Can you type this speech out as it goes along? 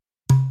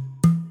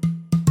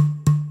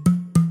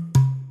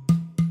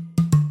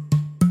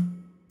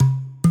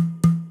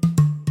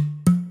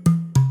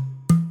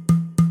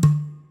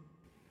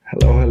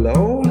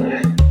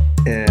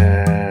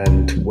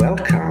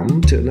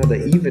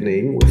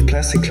evening with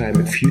Plastic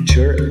Climate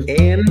Future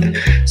and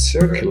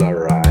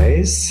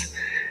Circularise,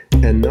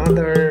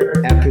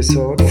 another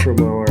episode from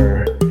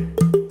our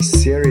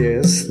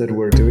series that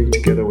we're doing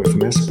together with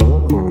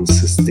MESPA on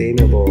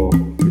sustainable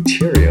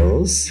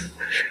materials.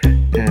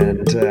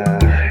 And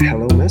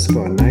hello,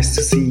 MESPA. Nice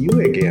to see you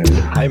again.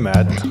 Hi,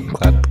 Matt.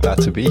 Glad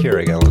to be here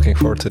again. Looking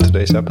forward to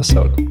today's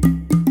episode.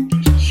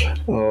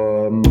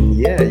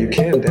 Yeah, you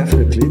can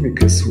definitely,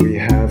 because we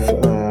have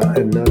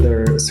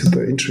another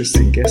super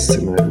interesting guest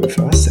tonight with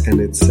us,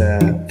 and it's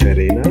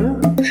Verena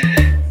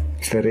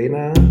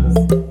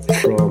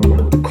from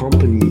the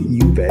company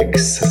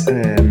UVEX,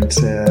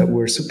 and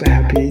we're super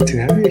happy to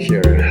have you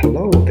here.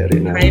 Hello,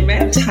 Verena. Hi,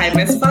 Matt. Hi,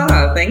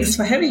 MESPA. Thanks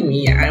for having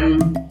me.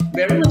 I'm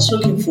very much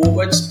looking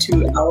forward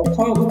to our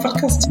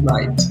podcast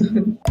tonight.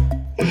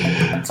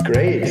 It's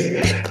great.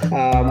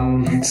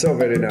 So,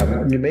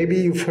 Verena, maybe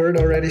you've heard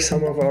already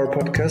some of our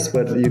podcasts,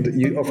 but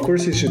you of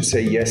course you should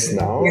say yes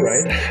now, yes.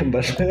 Right?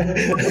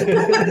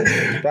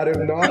 But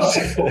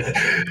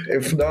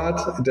if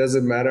not, it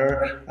doesn't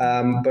matter.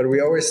 But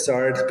we always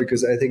start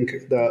because I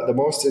think the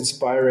most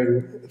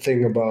inspiring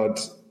thing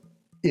about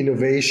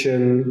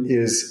innovation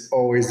is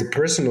always the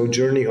personal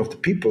journey of the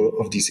people,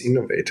 of these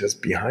innovators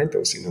behind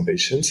those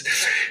innovations.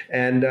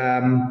 And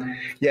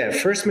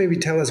first maybe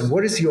tell us,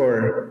 what is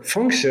your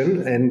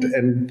function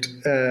and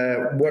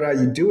what are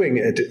you doing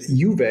at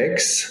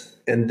UVEX?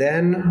 And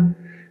then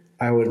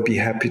I would be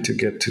happy to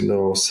get to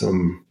know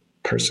some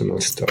personal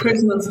story. Right.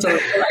 So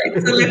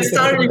let's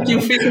start with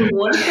your film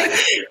one.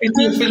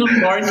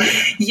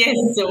 Yes,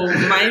 so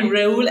my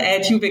role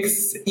at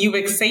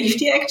UVEX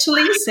Safety,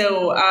 actually.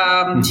 So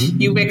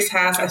UVEX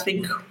has, I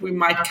think we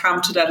might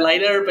come to that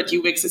later, but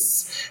UVEX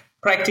is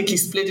practically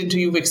split into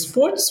UVEX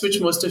Sports, which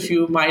most of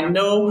you might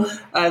know,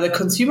 the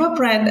consumer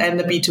brand, and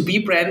the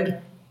B2B brand,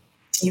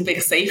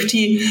 UVEX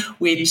Safety,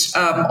 which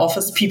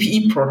offers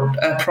PPE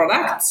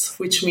products,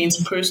 which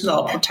means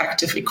personal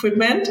protective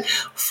equipment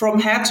from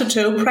head to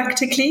toe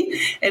practically.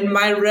 And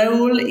my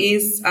role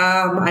is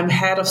I'm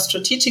head of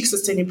strategic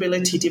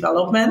sustainability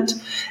development.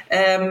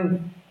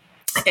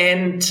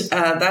 And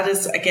that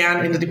is,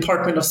 again, in the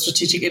Department of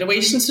Strategic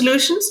Innovation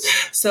Solutions.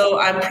 So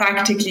I'm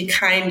practically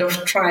kind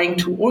of trying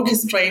to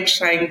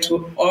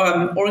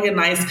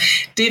organize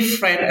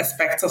different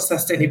aspects of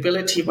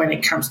sustainability when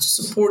it comes to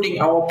supporting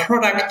our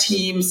product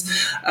teams,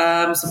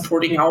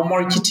 supporting our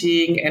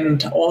marketing,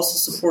 and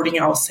also supporting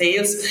our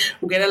sales.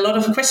 We get a lot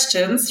of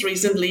questions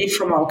recently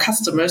from our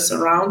customers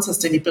around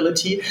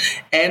sustainability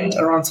and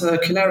around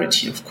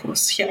circularity, of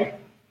course. Yeah.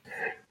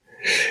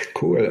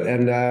 Cool.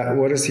 And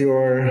what is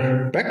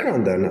your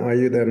background then? Are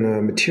you then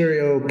a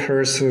material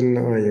person?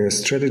 Are you a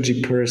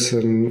strategy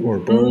person, or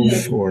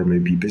both, or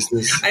maybe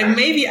business? I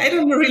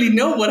don't really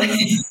know what I am.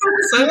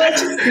 So I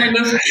just kind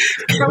of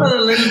cover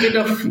a little bit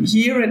of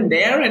here and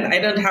there, and I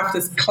don't have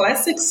this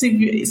classic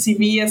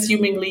CV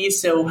assumingly.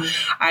 So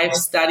I've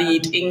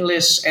studied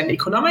English and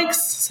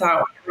economics,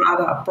 so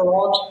rather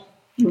broad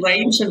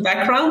range and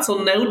background, so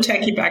no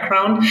techie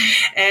background.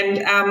 And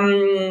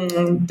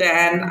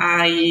then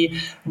I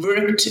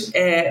worked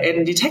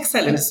in the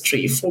textile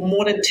industry for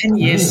more than 10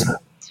 years.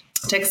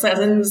 Textile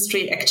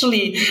industry,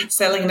 actually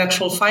selling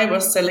natural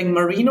fibers, selling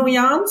merino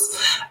yarns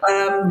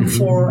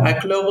for a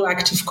global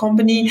active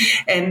company.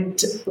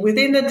 And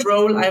within that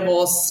role, I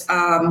was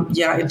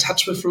in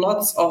touch with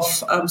lots of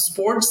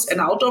sports and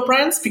outdoor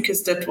brands,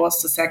 because that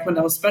was the segment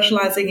I was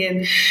specializing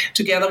in,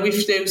 together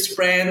with those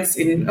brands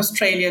in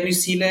Australia, New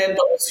Zealand,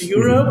 but also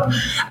Europe.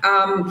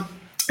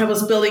 I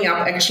was building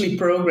up actually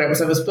programs.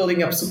 I was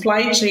building up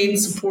supply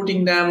chains,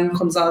 supporting them,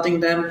 consulting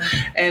them.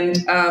 And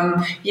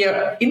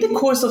in the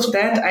course of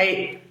that,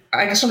 I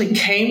actually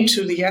came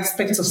to the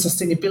aspects of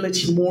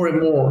sustainability more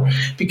and more,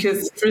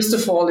 because first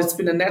of all, it's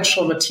been a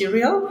natural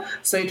material.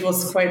 So it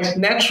was quite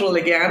natural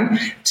again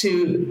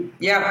to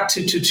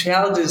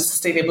tell the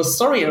sustainable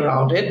story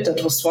around it.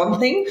 That was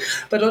one thing.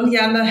 But on the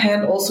other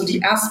hand, also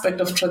the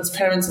aspect of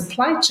transparent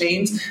supply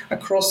chains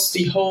across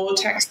the whole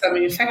textile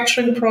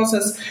manufacturing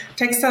process.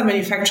 Textile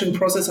manufacturing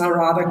process are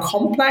rather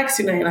complex,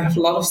 and I have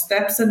a lot of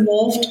steps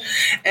involved.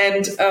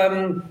 And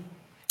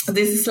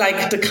this is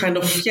like the kind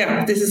of,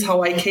 this is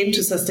how I came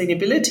to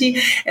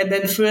sustainability, and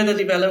then further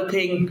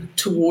developing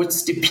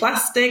towards the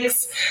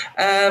plastics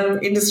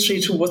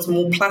industry, towards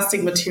more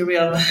plastic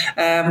material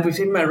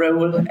within my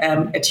role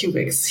at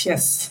UVEX.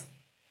 Yes.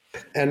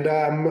 And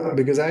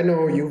because I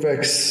know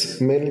UVEX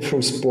mainly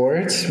from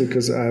sports,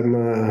 because I'm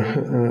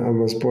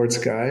a sports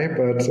guy,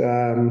 but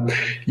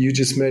you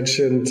just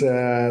mentioned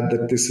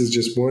that this is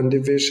just one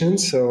division.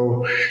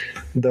 So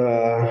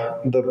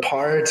the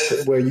part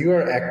where you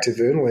are active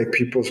in, like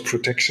people's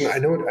protection, I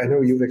know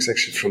UVEX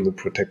actually from the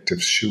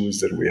protective shoes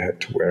that we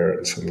had to wear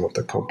in some of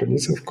the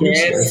companies, of course,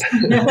 yes.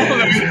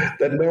 Right?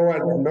 That no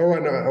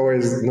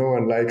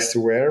one likes to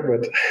wear,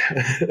 but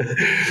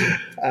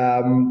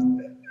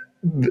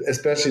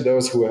especially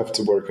those who have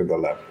to work in the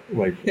lab,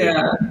 like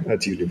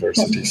at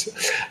universities.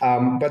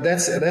 But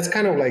that's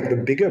kind of like the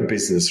bigger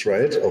business,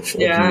 right? Of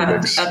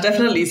UVEX.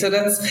 Definitely. So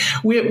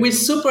we're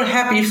super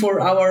happy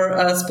for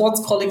our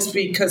sports colleagues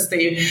because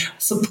they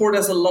support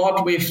us a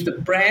lot with the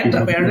brand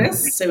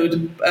awareness. So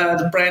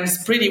the brand is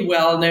pretty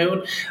well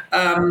known,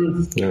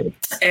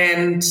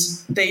 and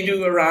they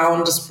do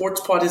around the sports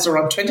part is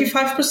around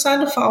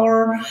 25% of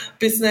our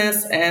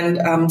business,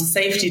 and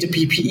safety, the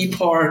PPE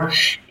part,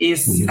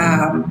 is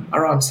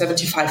around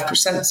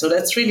 75%. So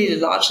that's really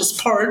the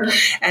largest part,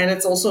 and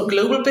it's also a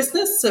global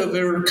business. So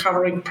we're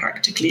covering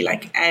practically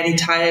like any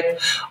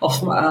type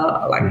of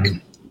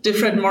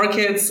different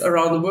markets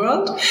around the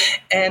world.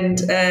 And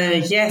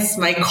yes,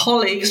 my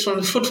colleagues from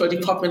the footwear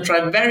department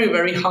try very,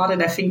 very hard,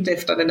 and I think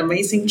they've done an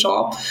amazing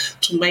job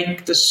to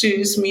make the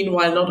shoes,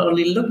 meanwhile, not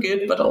only look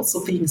good, but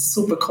also being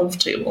super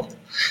comfortable.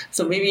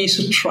 So maybe you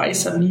should try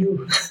some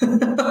new.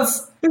 Then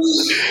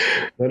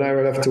I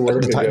will have to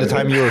work the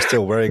time you were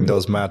still wearing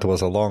those, Matt,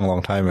 was a long,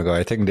 long time ago.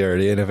 I think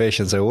the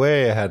innovations are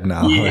way ahead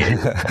now.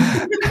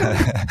 Yeah.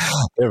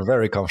 They're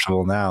very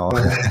comfortable now.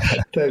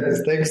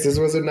 Thanks. This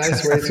was a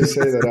nice way to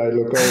say that I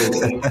look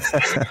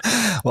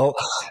old. Well,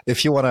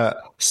 if you want to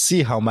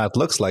see how Matt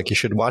looks like, you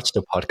should watch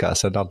the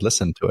podcast and not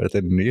listen to it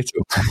on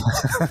YouTube.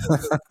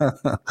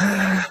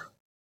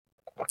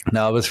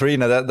 No, but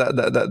Verena,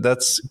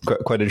 that's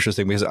quite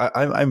interesting, because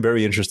I'm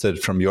very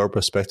interested from your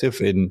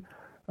perspective in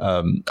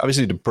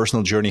obviously the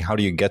personal journey. How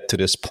do you get to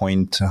this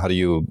point? How do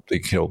you do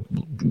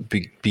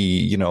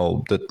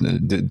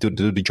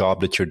the job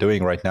that you're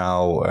doing right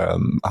now?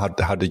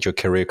 How did your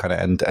career kind of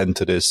end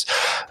to this?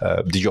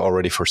 Did you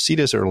already foresee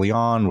this early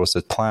on? Was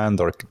it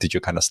planned, or did you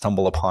kind of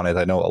stumble upon it?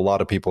 I know a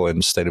lot of people in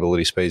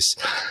sustainability space,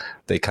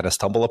 they kind of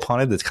stumble upon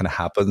it. It kind of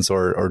happens,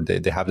 or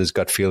they have this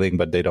gut feeling,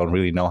 but they don't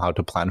really know how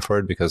to plan for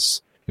it,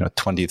 because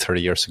 20,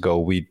 30 years ago,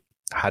 we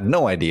had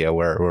no idea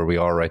where we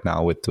are right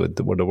now with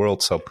the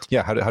world. So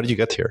yeah, how did you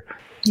get here?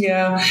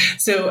 Yeah,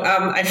 so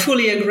I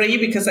fully agree,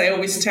 because I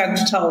always tend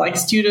to tell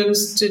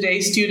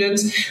today's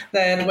students,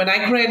 that when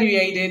I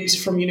graduated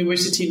from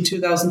university in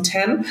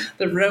 2010,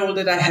 the role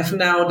that I have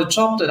now, the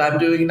job that I'm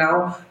doing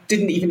now,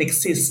 didn't even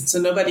exist. So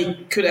nobody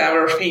could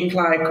ever think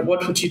like,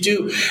 what would you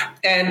do?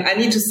 And I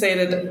need to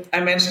say that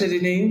I mentioned it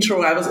in the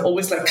intro, I was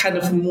always like kind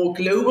of a more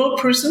global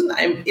person.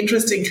 I'm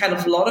interested in kind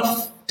of a lot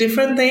of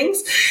different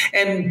things.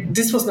 And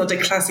this was not a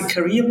classic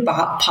career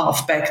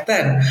path back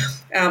then.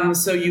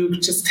 So you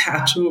just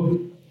had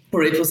to,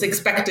 or it was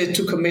expected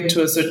to commit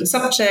to a certain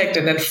subject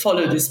and then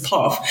follow this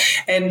path.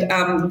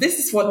 And this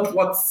is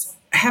what's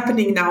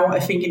happening now,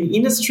 I think, in the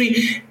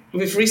industry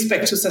with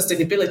respect to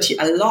sustainability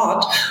a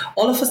lot.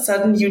 All of a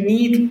sudden, you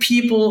need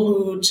people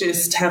who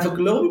just have a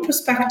global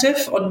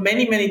perspective on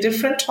many, many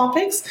different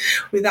topics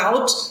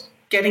without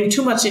getting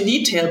too much in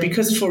detail,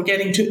 because for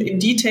getting in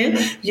detail,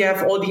 you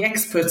have all the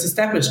experts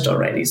established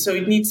already. So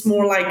it needs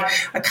more like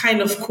a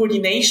kind of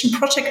coordination,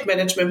 project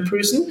management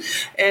person.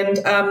 And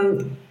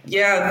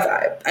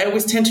I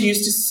always tend to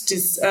use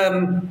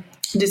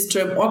this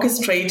term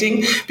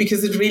orchestrating,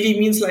 because it really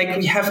means like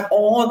we have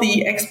all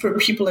the expert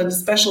people and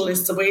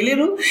specialists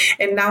available,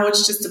 and now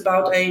it's just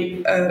about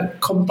a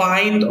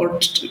combined or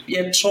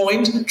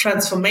joint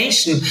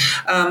transformation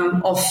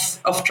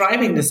of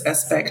driving this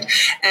aspect.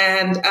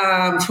 And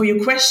for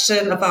your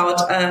question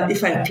about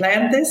if I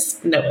planned this,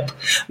 nope,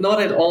 not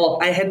at all.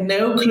 I had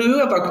no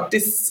clue about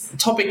this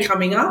topic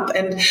coming up,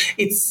 and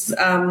it's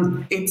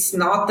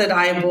not that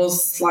I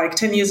was like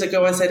 10 years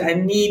ago I said I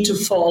need to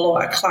follow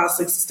a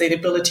classic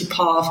sustainability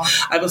path.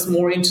 I was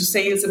more into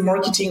sales and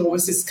marketing,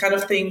 always these kind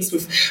of things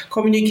with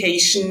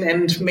communication,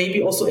 and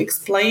maybe also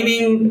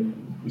explaining,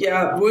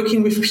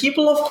 working with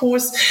people, of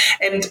course,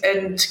 and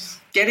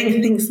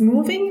getting things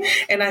moving.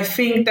 And I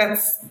think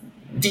that's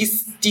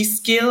these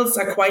skills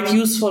are quite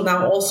useful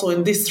now also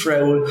in this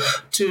role,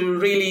 to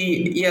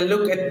really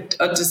look at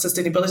the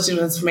sustainability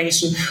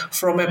transformation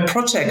from a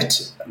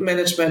project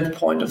management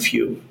point of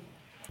view.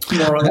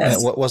 More or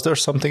less. Was there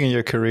something in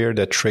your career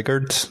that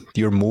triggered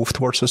your move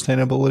towards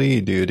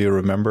sustainability? Do you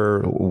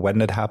remember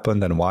when it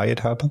happened and why it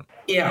happened?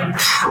 Yeah,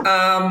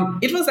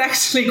 it was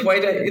actually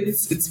quite it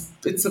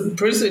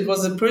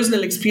was a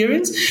personal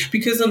experience,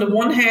 because on the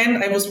one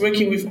hand, I was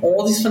working with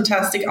all these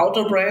fantastic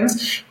outdoor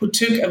brands who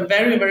took a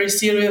very, very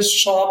serious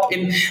job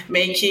in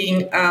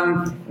making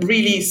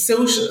really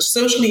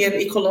socially and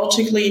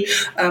ecologically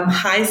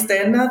high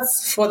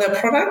standards for their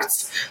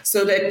products,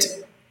 so that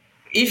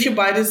if you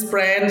buy this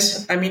brand,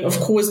 I mean, of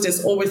course,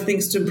 there's always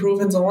things to improve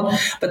and so on.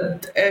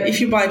 But if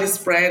you buy this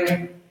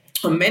brand,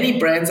 or many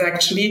brands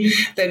actually,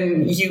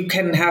 then you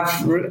can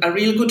have a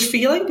real good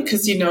feeling,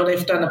 because you know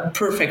they've done a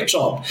perfect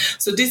job.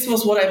 So this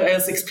was what I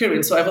was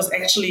experienced. So I was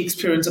actually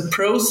experiencing a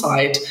pro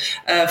side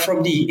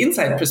from the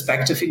inside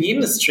perspective in the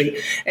industry.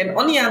 And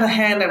on the other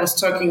hand, I was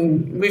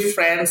talking with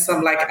friends,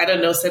 some like, I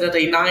don't know,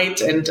 Saturday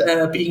night, and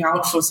being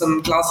out for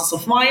some glasses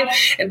of wine.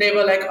 And they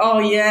were like, oh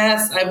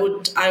yes, I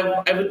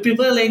would be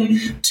willing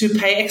to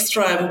pay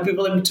extra. I would be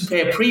willing to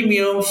pay a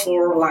premium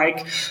for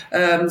like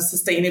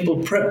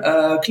sustainable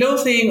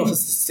clothing or the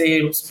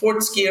sustainable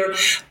sports gear,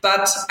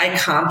 but I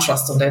can't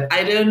trust on that.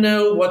 I don't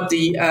know what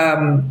the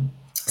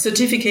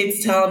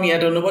certificates tell me. I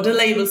don't know what the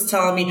labels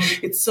tell me.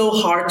 It's so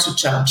hard to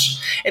judge.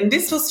 And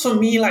this was for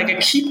me like a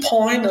key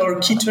point or a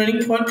key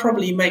turning point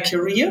probably in my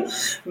career,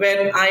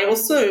 when I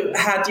also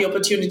had the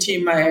opportunity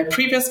in my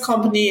previous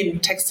company, in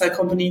textile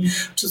company,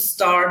 to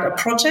start a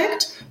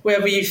project where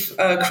we've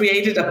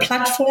created a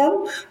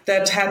platform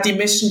that had the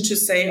mission to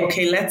say,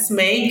 okay, let's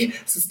make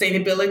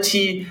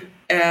sustainability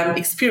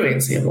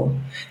experienceable.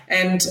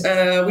 And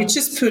we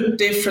just put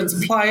different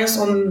suppliers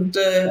on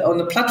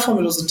the platform.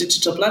 It was a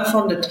digital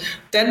platform that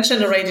then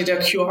generated a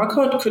QR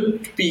code,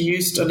 could be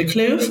used on the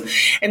clothes.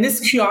 And this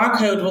QR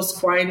code was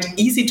quite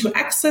easy to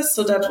access.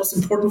 So that was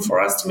important for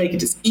us to make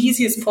it as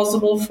easy as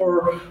possible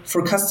for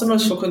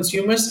customers, for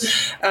consumers,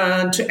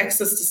 to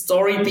access the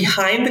story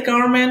behind the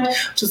garment,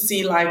 to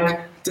see like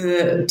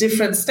the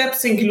different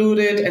steps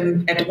included,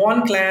 and at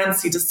one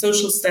glance see the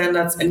social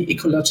standards and the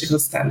ecological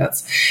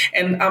standards.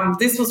 And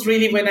this was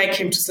really when I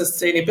came to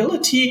sustainability.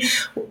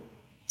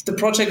 The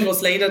project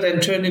was later then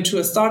turned into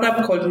a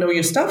startup called Know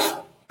Your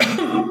Stuff.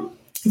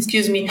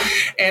 Excuse me.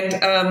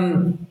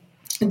 And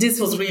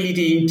this was really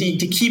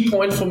the key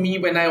point for me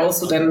when I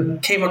also then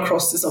came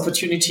across this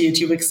opportunity at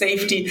UVEX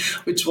Safety,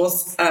 which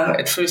was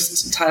at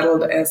first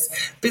titled as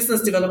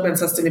Business Development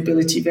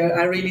Sustainability, where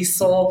I really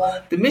saw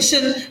the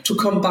mission to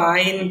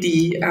combine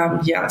the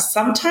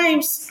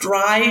sometimes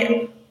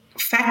dry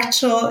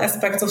factual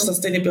aspects of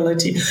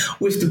sustainability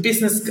with the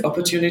business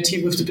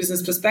opportunity, with the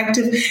business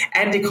perspective,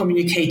 and the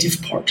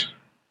communicative part.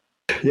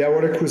 Yeah,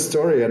 what a cool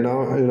story. And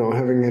now,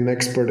 having an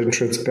expert in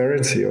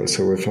transparency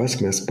also with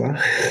us, Mespa.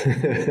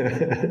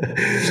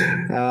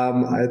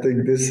 I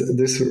think this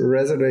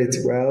resonates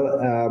well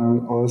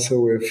also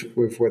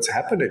with what's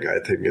happening, I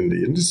think, in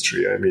the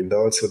industry. I mean,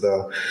 also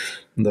the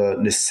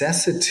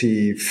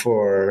necessity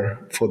for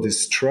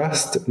this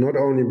trust, not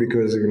only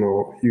because,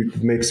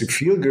 it makes you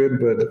feel good,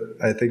 but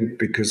I think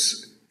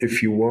because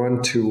if you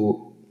want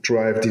to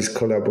drive these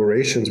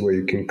collaborations where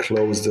you can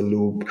close the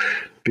loop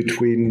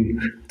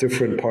between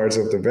different parts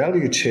of the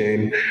value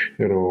chain,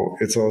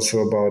 it's also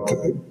about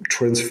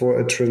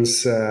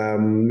transmitting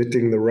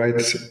the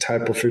right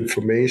type of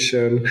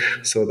information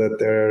so that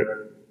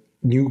there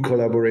new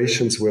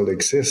collaborations will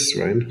exist,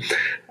 right?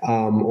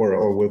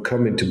 Or will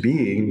come into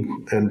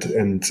being and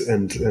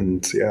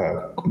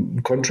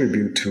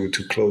contribute to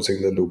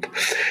closing the loop.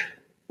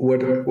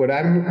 What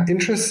I'm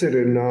interested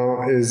in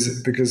now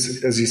is,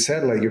 because as you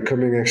said, like you're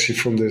coming actually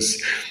from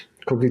this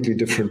completely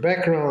different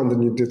background,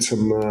 and you did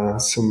some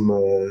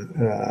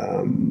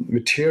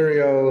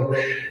material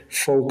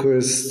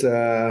focused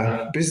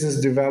business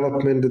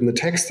development in the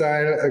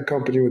textile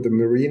company with the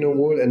merino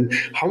wool. And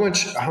how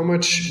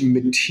much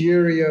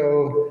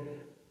material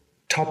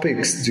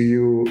topics do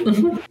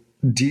you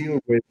deal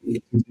with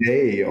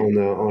today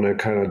on a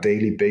kind of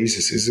daily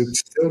basis? Is it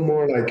still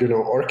more like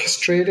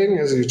orchestrating,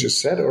 as you just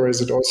said, or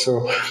is it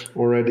also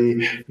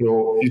already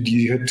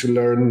you had to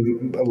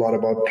learn a lot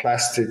about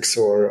plastics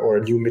or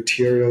new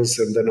materials,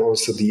 and then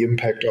also the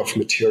impact of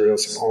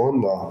materials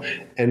on the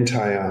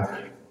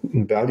entire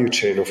value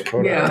chain of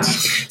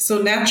products? Yeah.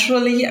 So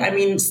naturally, I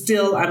mean,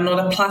 still, I'm not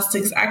a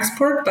plastics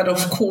expert, but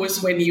of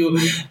course, when you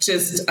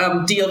just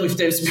deal with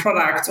those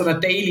products on a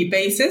daily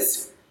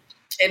basis.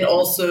 And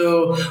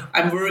also,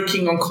 I'm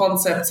working on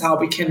concepts how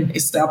we can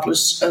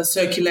establish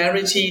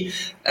circularity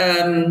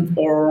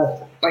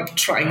or like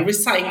trying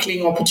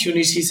recycling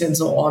opportunities and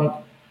so on.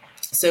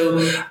 So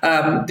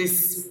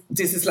this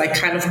is like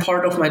kind of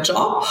part of my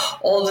job.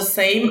 All the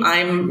same,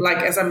 I'm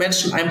like, as I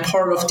mentioned, I'm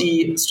part of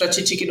the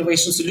strategic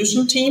innovation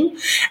solution team,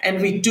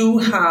 and we do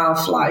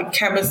have like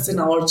chemists in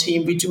our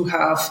team. We do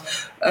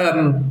have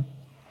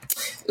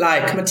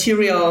like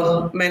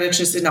material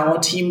managers in our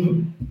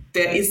team.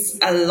 There is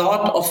a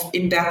lot of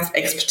in-depth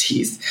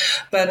expertise.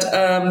 But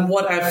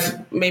what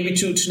I've, maybe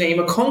to name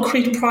a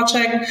concrete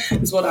project,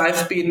 is what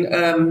I've been,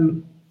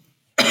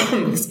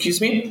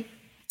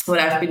 what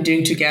I've been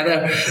doing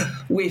together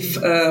with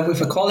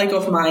a colleague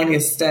of mine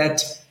is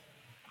that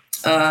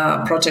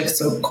project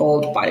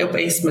so-called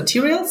bio-based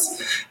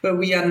materials, where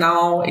we are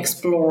now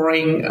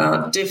exploring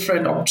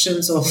different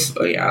options of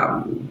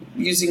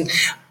using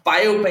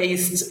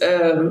bio-based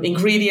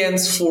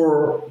ingredients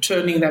for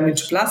turning them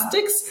into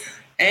plastics,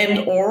 and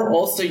or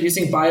also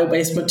using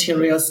bio-based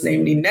materials,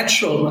 namely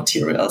natural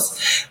materials,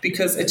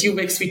 because at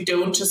UVEX we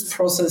don't just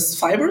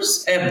process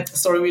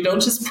we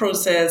don't just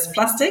process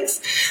plastics,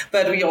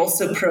 but we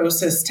also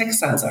process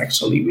textiles.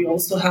 Actually, we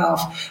also have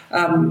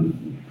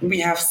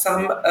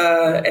some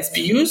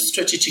SBUs,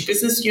 strategic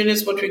business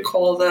units, what we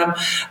call them.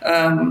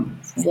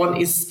 One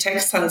is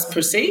textiles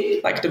per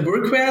se, like the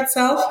workwear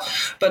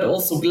itself, but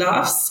also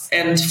gloves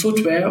and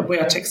footwear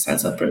where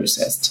textiles are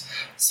processed.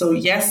 So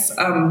yes.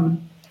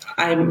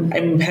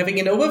 I'm having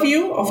an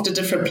overview of the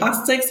different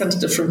plastics and the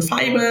different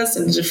fibers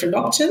and the different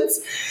options.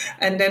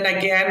 And then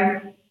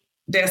again,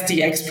 there's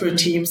the expert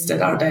teams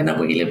that are then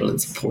available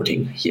and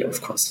supporting here,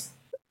 of course.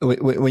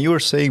 When you were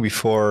saying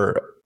before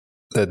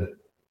that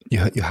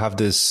you have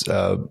this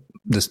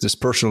this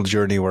personal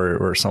journey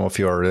where some of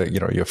your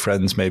your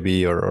friends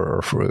maybe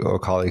or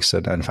colleagues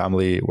and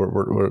family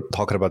were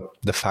talking about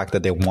the fact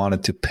that they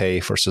wanted to pay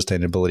for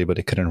sustainability, but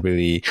they couldn't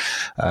really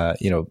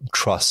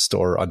trust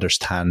or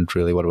understand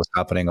really what was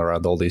happening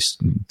around all these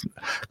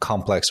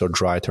complex or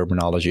dry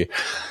terminology.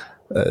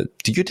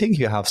 Do you think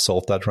you have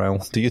solved that,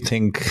 Raul? Do you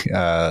think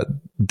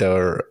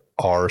there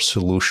are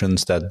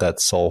solutions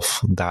that solve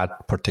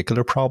that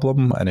particular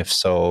problem? And if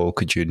so,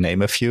 could you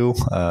name a few?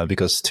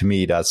 Because to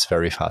me, that's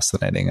very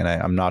fascinating. And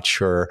I'm not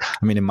sure.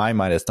 I mean, in my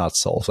mind, it's not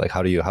solved. Like,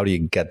 how do you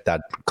get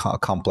that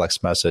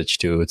complex message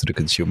to the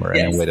consumer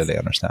in a way that they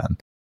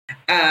understand?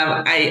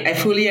 I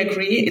fully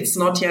agree. It's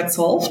not yet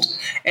solved.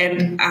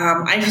 And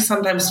I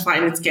sometimes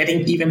find it's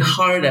getting even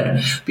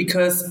harder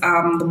because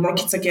the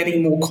markets are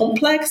getting more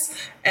complex.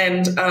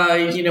 And,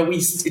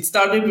 it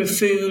started with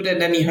food,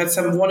 and then you had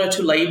some one or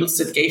two labels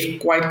that gave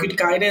quite good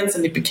guidance,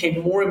 and it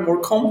became more and more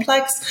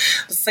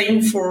complex. The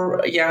same for,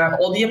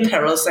 all the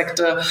apparel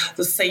sector,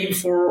 the same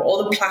for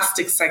all the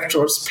plastic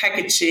sectors,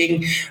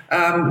 packaging,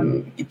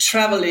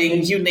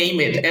 traveling, you name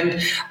it. And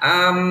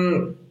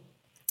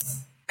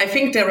I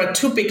think there are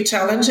two big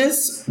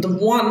challenges. The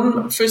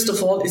one, first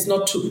of all, is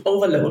not to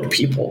overload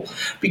people,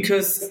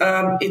 because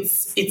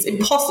it's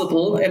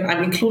impossible, and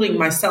I'm including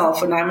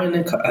myself, and I'm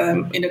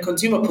in a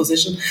consumer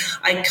position.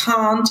 I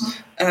can't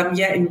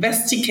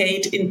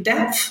investigate in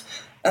depth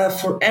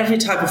for every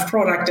type of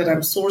product that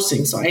I'm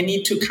sourcing. So I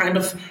need to kind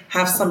of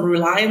have some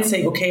reliance,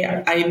 saying,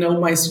 okay, I know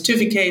my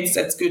certificates,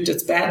 that's good,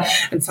 that's bad.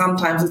 And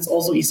sometimes it's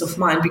also ease of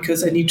mind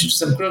because I need to do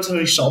some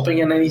grocery shopping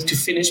and I need to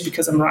finish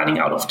because I'm running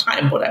out of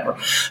time, whatever.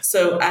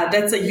 So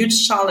that's a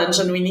huge challenge,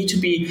 and we need to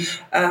be,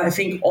 I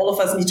think all of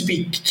us need to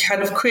be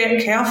kind of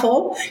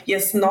careful,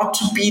 yes, not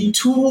to be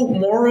too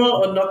moral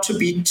or not to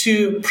be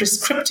too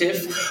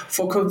prescriptive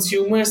for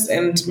consumers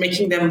and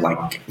making them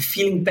like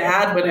feeling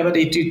bad whenever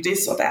they do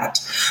this or that.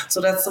 So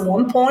that's the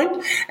one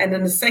point. And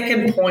then the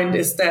second point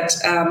is that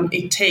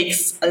it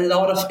takes a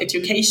lot of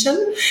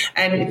education,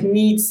 and it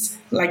needs,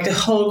 like, the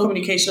whole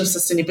communication of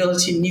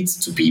sustainability needs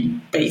to be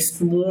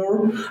based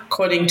more,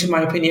 according to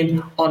my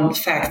opinion, on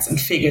facts and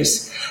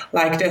figures.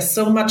 Like, there's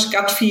so much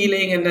gut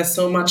feeling, and there's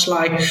so much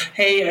like,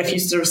 hey, I've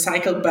used a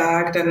recycled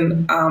bag,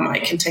 then I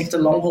can take the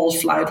long haul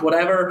flight,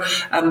 whatever,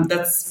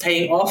 that's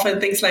paying off and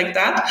things like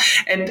that.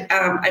 And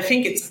I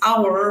think it's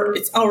our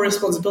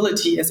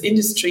responsibility as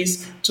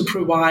industries to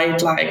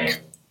provide,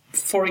 like,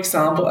 for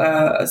example,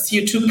 a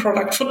CO2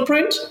 product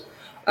footprint.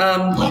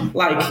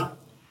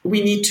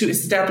 We need to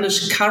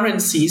establish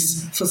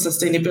currencies for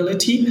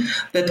sustainability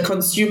that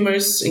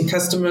consumers and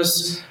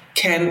customers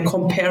can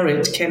compare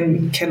it,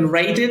 can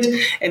rate it,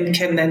 and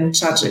can then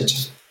judge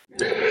it.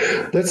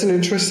 That's an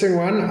interesting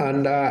one,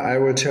 and I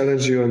will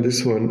challenge you on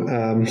this one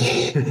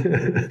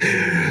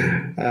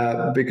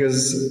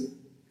because,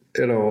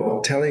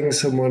 telling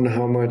someone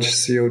how much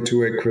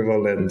CO2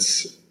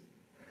 equivalence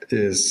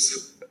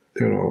is,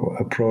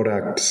 a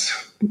product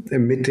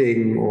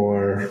emitting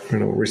or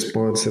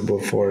responsible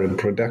for in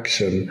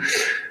production.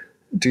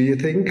 Do you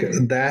think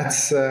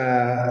that's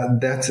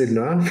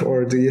enough,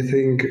 or do you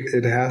think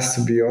it has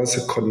to be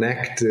also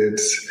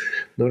connected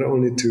not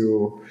only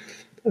to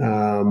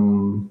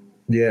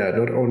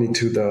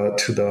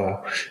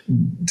the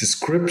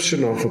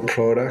description of a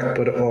product,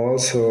 but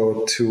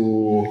also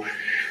to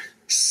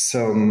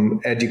some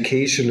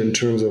education in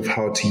terms of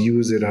how to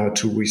use it, how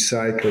to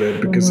recycle it?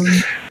 Because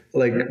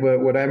like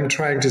what I'm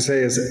trying to say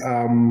is,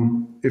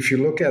 if you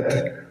look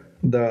at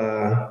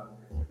the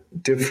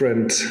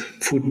different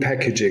food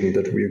packaging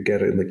that we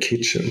get in the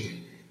kitchen,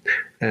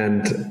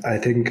 and I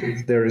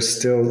think there is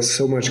still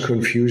so much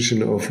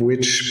confusion of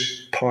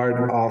which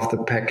part of the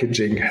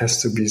packaging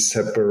has to be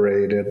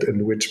separated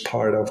and which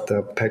part of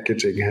the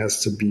packaging has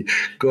to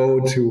go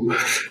to,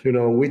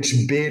 which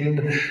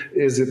bin.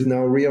 Is it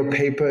now real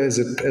paper? Is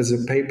it as a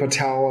paper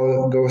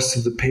towel goes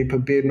to the paper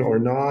bin or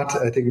not?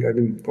 I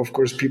mean, of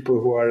course, people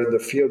who are in the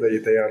field,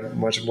 they are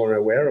much more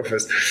aware of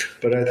this.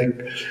 But I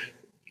think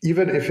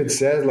even if it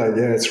says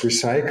it's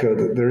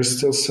recycled, there is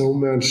still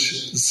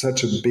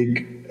such a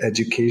big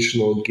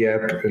educational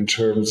gap in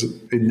terms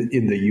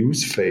in the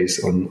use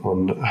phase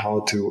on how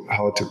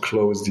to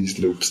close these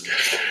loops.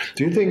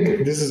 Do you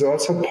think this is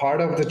also part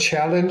of the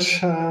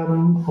challenge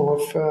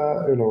of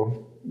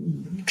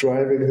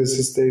driving the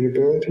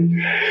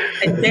sustainability?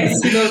 I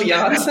guess you know the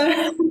answer.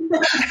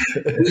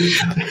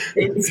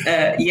 It's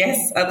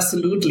yes,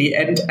 absolutely.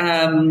 And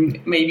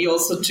maybe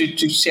also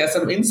to share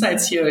some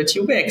insights here at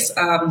UVEX,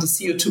 the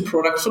CO2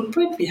 product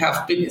footprint, we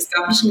have been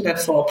establishing that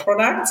for our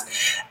products.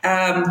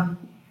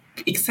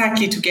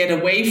 Exactly to get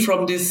away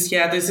from this,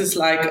 this is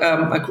like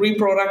a green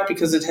product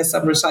because it has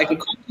some recycled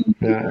content.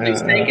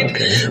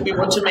 Okay. We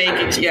want to make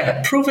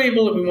it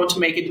provable. We want to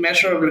make it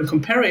measurable and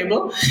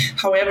comparable.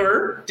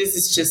 However, this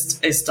is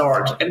just a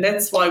start, and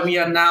that's why we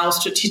are now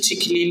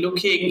strategically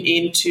looking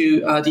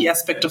into the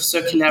aspect of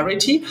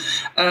circularity.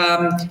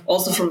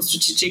 Also, from a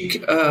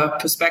strategic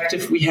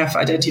perspective, we have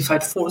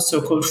identified 4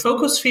 so-called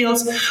focus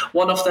fields.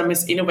 One of them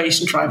is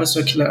innovation driver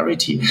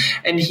circularity,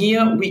 and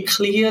here we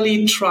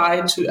clearly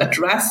try to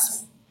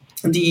address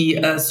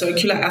the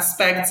circular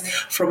aspects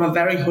from a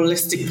very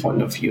holistic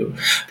point of view.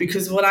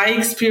 Because what I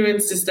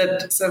experienced is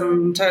that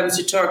sometimes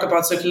you talk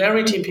about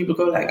circularity and people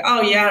go like,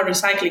 oh yeah,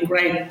 recycling,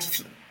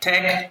 great,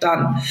 tech,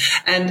 done.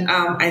 And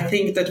I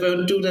think that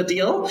won't do the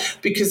deal,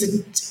 because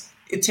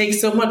it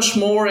takes so much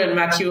more, and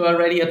Matthew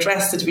already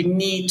addressed it. We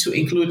need to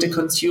include the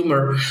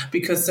consumer,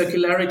 because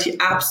circularity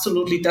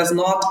absolutely does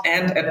not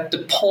end at the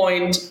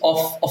point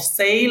of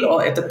sale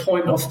or at the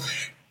point of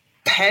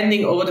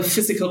handing over the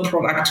physical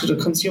product to the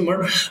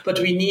consumer, but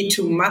we need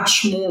to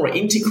much more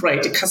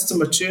integrate the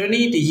customer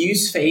journey, the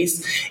use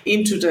phase,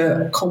 into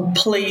the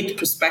complete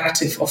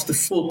perspective of the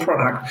full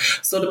product.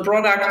 So the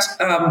product,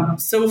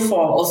 so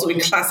far, also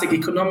in classic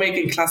economic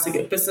and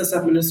classic business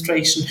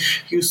administration,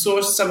 you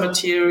source some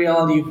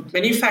material, you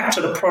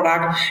manufacture the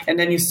product, and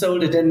then you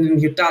sold it, and then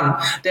you're done.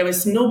 There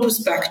is no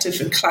perspective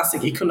in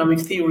classic economic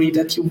theory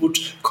that you would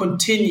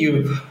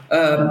continue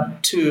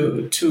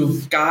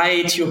to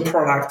guide your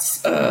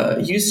products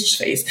usage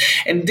phase.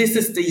 And this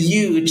is the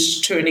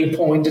huge turning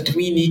point that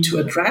we need to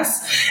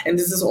address. And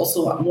this is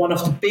also one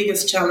of the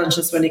biggest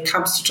challenges when it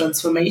comes to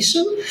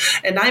transformation.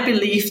 And I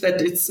believe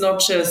that it's not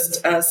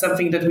just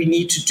something that we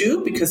need to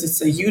do because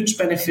it's a huge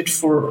benefit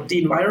for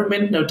the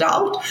environment, no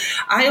doubt.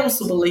 I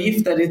also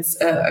believe that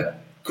it's a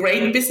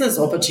great business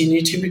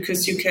opportunity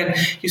because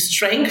you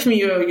strengthen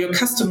your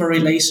customer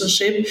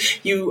relationship.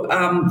 You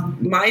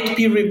might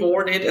be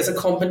rewarded as a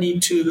company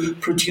to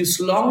produce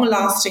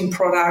long-lasting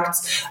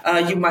products.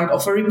 You might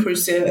offer repair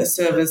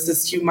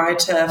services. You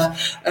might have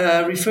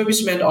a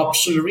refurbishment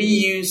option,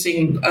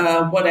 reusing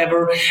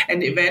whatever,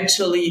 and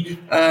eventually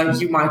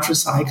you might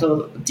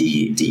recycle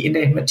the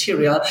innate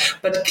material.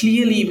 But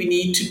clearly, we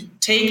need to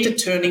take the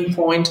turning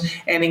point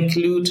and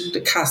include the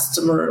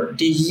customer,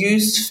 the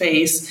use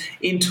phase,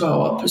 into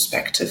our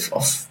perspective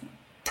of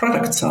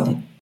product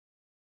selling.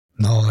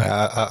 No,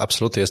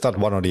 absolutely. It's not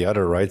one or the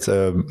other, right?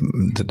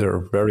 They're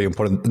very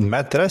important.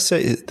 Matt, did I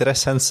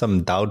sense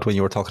some doubt when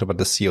you were talking about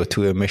the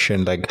CO2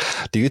 emission? Like,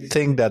 do you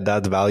think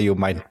that value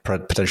might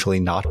potentially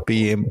not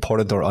be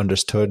important or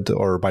understood,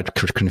 or might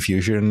create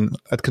confusion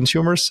at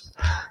consumers?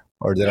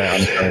 Or did I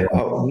understand?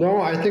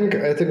 No, I think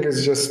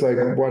it's just like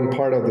one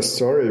part of the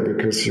story,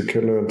 because you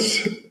cannot,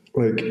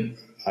 like,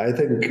 I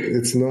think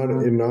it's not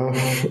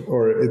enough,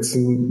 or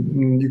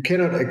you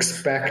cannot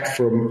expect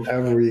from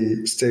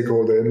every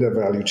stakeholder in the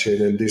value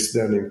chain, and this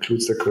then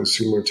includes the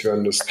consumer, to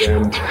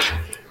understand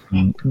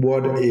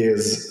what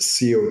is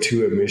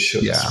CO2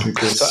 emissions. Yeah.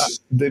 Because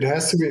it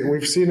has to be,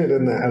 we've seen it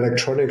in the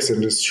electronics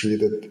industry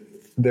that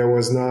there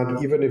was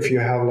not, even if you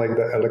have like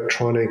the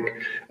electronic,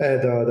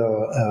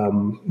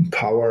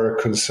 power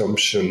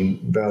consumption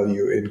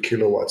value in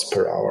kilowatts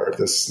per hour,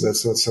 that's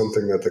not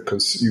something that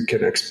you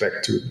can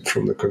expect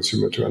from the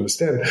consumer to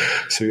understand.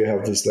 So you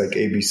have this like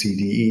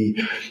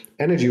ABCDE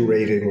energy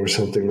rating or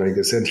something like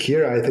this. And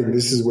here I think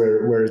this is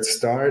where it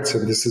starts,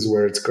 and this is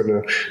where it's going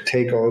to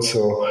take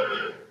also,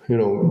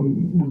 will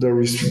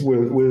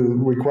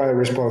require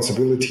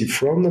responsibility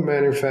from the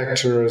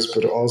manufacturers,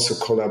 but also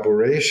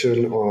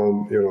collaboration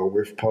on,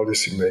 with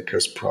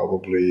policymakers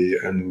probably,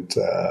 and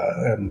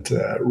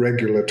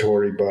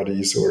regulatory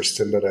bodies or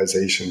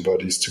standardization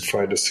bodies to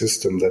find a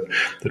system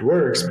that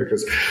works.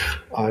 Because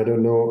I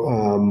don't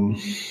know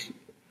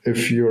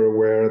if you're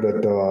aware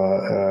that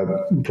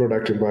the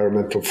product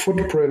environmental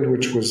footprint,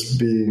 which was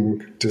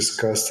being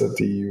discussed at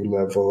the EU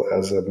level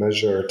as a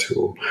measure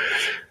to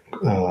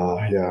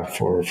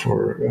for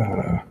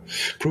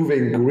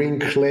proving green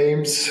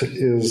claims,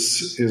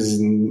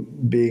 is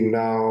being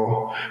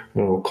now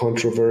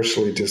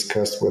controversially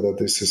discussed whether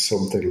this is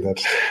something that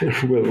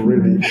will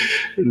really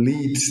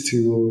lead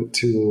to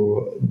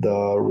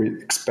the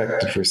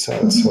expected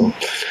results. So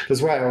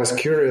that's why I was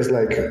curious,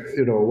 like,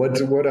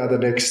 what are the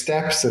next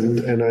steps,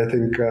 and I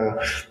think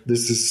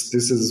this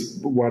is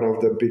one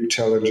of the big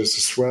challenges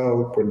as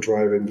well when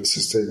driving the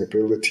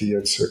sustainability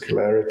and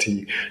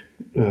circularity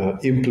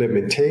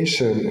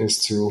implementation,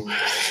 is to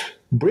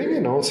bring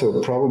in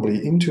also probably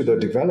into the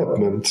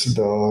development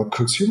the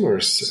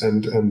consumers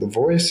and the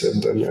voice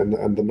and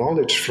the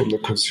knowledge from the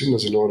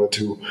consumers in order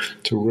to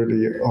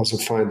really also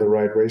find the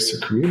right ways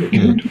to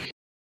communicate.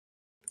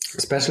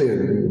 Especially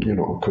in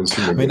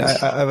consumer. I mean, I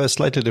have a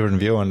slightly different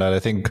view on that. I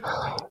think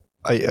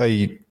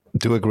I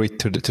do agree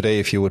today.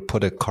 If you would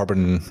put a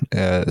carbon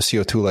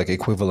CO2 like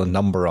equivalent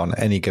number on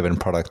any given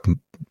product,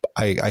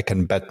 I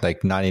can bet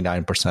like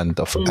 99%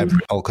 of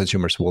all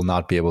consumers will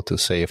not be able to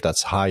say if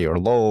that's high or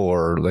low,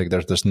 or like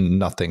there's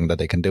nothing that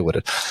they can do with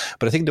it.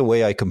 But I think the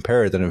way I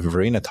compare it, and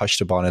Verena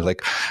touched upon it,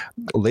 like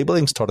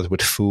labeling started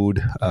with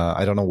food.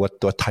 I don't know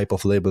what type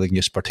of labeling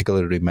you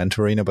particularly meant,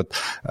 Verena, but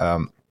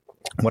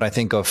when I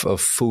think of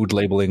food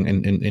labeling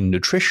in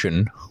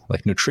nutrition,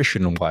 like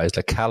nutrition-wise,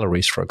 like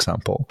calories, for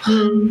example,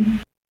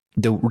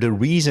 the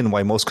reason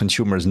why most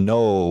consumers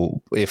know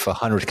if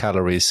 100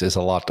 calories is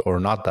a lot or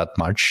not that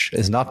much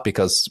is not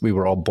because we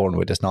were all born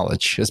with this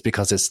knowledge. It's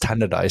because it's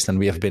standardized, and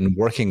we have been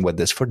working with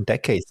this for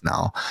decades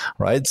now,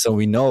 right? So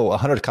we know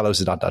 100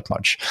 calories is not that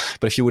much.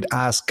 But if you would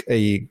ask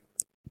a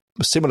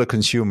similar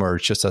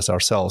consumers just as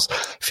ourselves.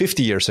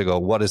 50 years ago,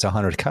 what is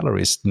 100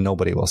 calories?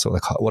 Nobody will say,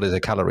 what is a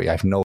calorie? I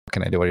have no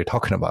idea what you're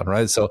talking about,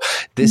 right? So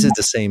this is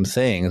the same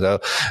thing.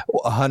 The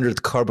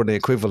 100 carbon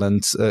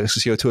equivalent,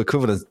 CO2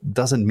 equivalent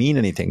doesn't mean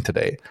anything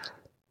today.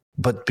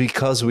 But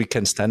because we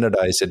can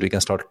standardize it, we can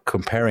start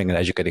comparing and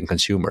educating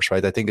consumers,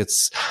 right? I think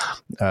it's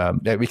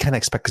we can't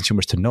expect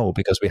consumers to know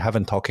because we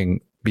haven't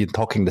been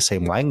talking the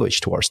same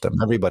language towards them.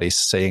 Everybody's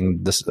saying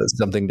this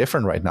something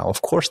different right now.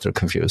 Of course, they're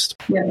confused.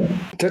 Yeah.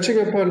 Touching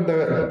upon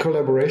the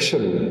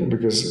collaboration,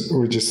 because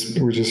we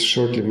just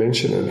shortly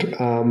mentioned it.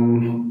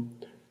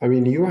 I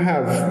mean, you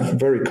have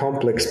very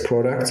complex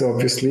products,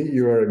 obviously.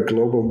 You are a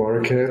global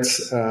market.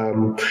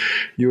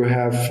 You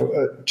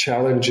have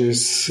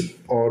challenges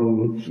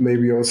on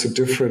maybe also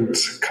different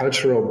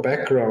cultural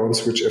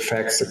backgrounds, which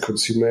affects the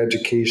consumer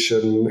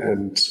education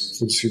and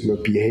consumer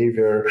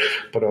behavior,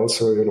 but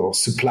also,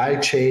 supply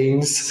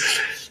chains.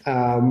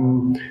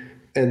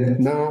 And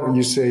now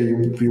you say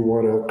you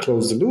want to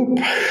close the loop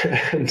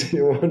and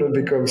you want to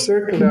become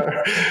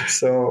circular.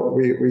 So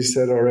we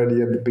said already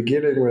at the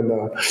beginning when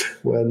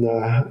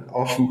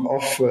off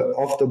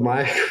the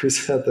mic, we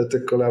said that the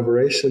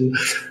collaboration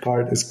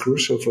part is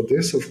crucial for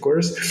this, of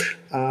course.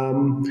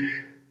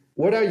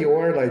 What are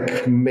your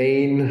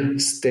main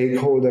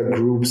stakeholder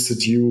groups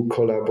that you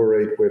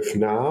collaborate with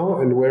now,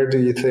 and where do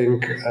you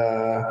think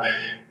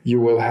you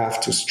will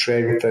have to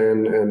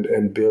strengthen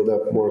and build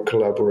up more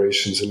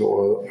collaborations in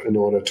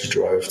order to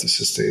drive the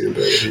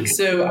sustainability?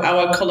 So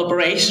our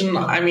collaboration,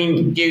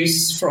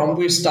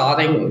 we're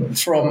starting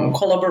from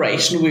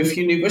collaboration with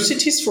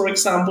universities, for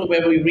example,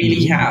 where we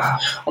really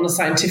have on a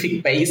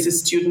scientific basis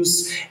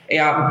students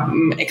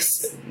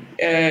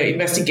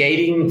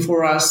investigating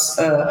for us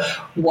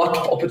what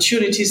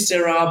opportunities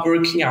there are,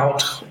 working out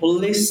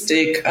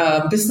holistic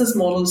business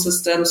model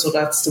systems. So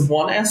that's the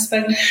one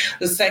aspect.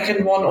 The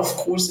second one, of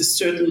course, is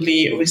certainly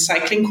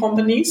recycling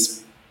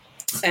companies.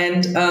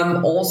 And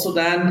also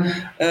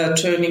then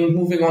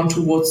moving on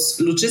towards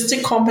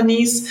logistic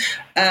companies.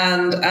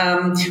 And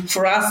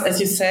for us, as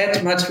you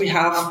said, Matt, we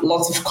have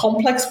lots of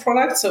complex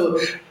products. So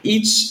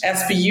each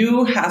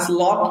SBU has a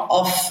lot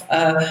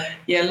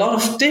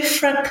of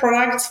different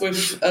products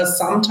with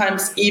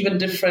sometimes even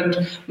different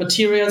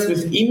materials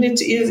within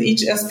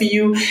each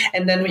SBU.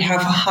 And then we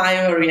have a high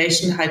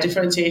variation, high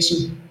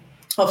differentiation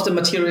of the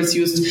materials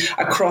used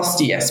across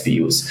the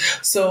SBUs.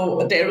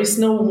 So there is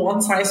no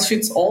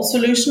one-size-fits-all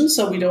solution.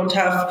 So we don't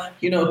have,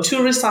 two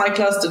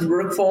recyclers that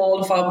work for all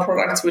of our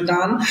products. We're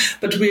done,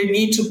 but we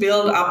need to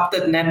build up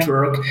that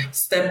network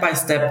step by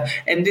step.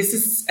 And this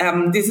is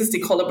the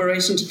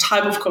collaboration, the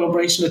type of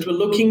collaboration that we're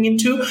looking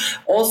into.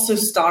 Also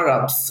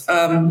startups,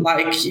 on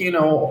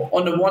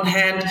the one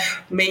hand,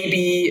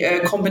 maybe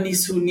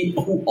companies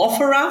who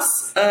offer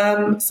us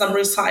some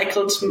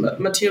recycled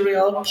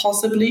material,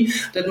 possibly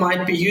that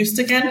might be used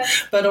again,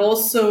 but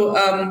also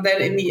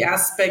then in the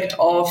aspect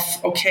of,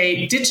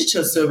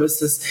 digital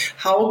services.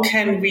 How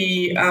can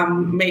we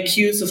make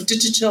use of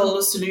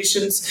digital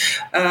solutions?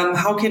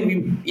 How can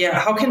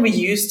we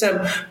use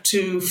them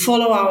to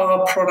follow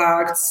our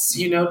products,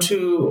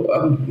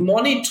 to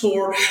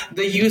monitor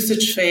the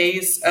usage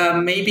phase,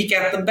 maybe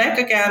get them back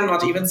again,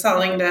 not even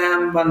selling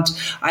them, but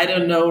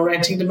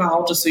renting them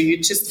out. So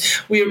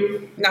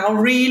we're now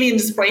really in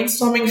this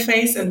brainstorming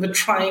phase, and we're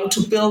trying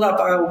to build up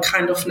our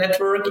kind of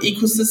network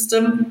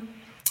ecosystem.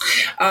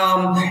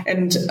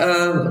 And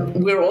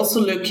we're also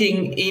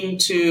looking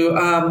into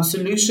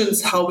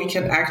solutions, how we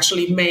can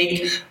actually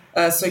make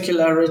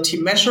circularity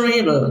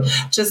measurable,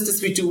 just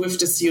as we do with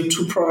the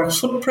CO2 product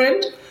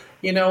footprint.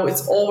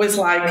 It's always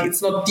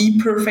it's not the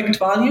perfect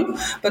value,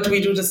 but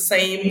we do the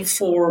same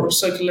for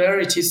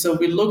circularity. So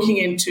we're looking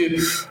into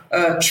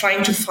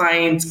trying to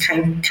find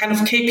kind of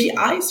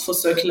KPIs for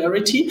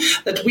circularity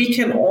that we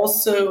can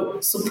also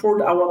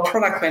support our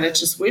product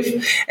managers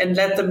with and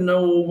let them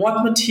know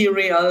what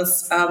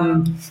materials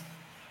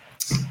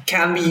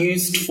can be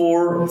used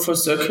for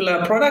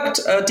circular product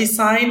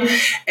design,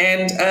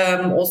 and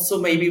also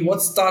maybe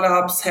what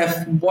startups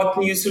have what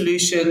new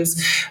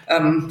solutions.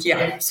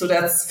 So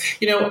that's,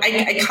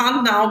 I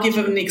can't now give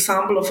an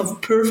example of a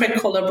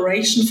perfect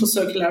collaboration for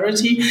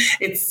circularity.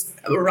 It's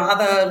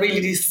rather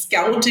really the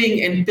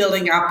scouting and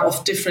building up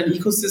of different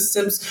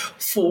ecosystems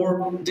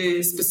for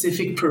the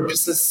specific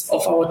purposes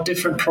of our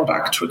different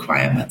product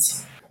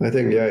requirements. I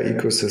think,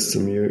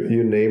 ecosystem,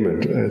 you name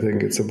it. I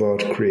think it's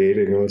about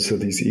creating also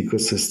these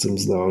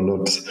ecosystems now,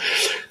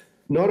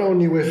 not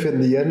only within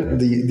the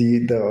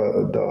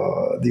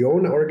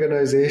own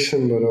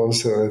organization, but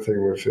also I think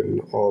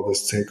within all the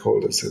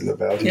stakeholders in the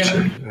value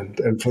chain.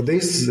 And for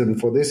this,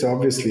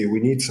 obviously, we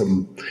need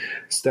some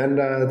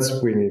standards.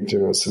 We need,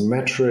 some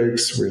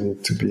metrics. We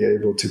need to be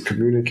able to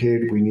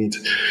communicate. We need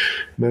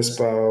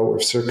MESPA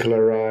with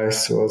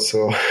Circularise to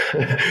also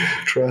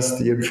trust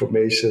the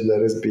information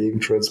that is being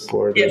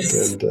transported.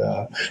 Yes. And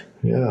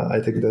I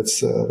think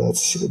that's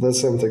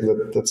something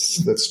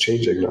that's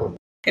changing now.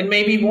 And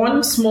maybe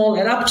one small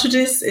add up to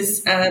this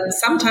is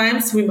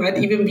sometimes we might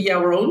even be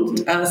our own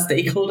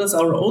stakeholders,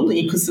 our own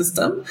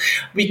ecosystem,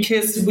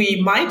 because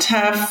we might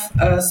have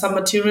some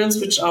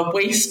materials which are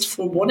waste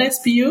for one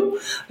SBU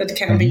that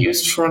can be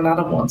used for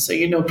another one. So,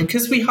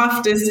 because we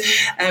have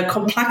this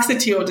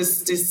complexity or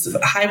this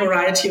high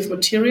variety of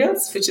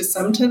materials, which is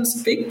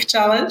sometimes a big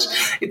challenge,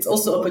 it's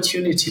also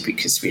opportunity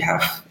because we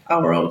have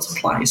our own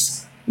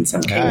supplies. In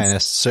some cases. Yeah, in a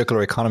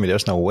circular economy,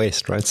 there's no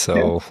waste, right?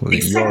 So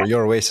exactly.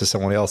 your waste is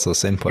someone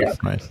else's input,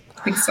 right?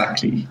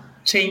 Exactly.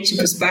 Change in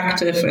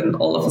perspective, and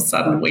all of a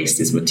sudden, waste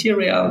is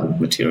material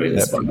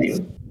is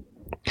value.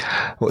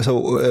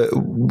 So,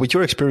 with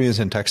your experience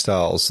in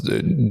textiles,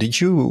 did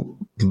you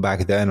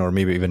back then, or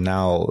maybe even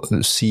now,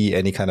 see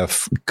any kind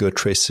of good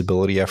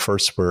traceability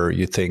efforts where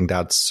you think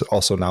that's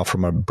also now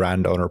from a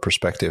brand owner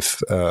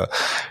perspective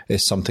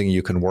is something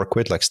you can work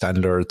with, like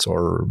standards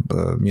or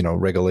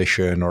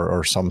regulation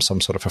or some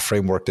sort of a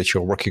framework that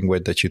you're working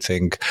with that you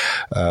think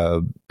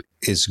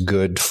is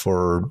good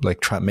for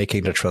like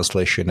making the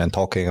translation and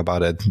talking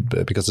about it,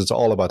 because it's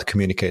all about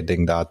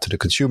communicating that to the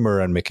consumer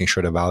and making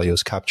sure the value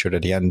is captured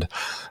at the end.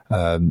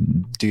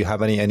 Do you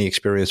have any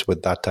experience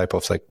with that type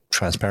of like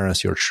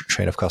transparency or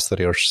chain of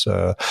custody or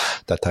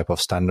that type of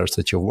standards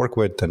that you work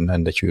with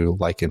and that you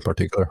like in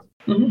particular?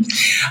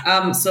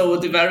 Mm-hmm. So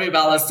the very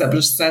well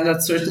established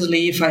standards,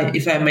 certainly, if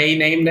I may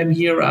name them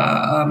here,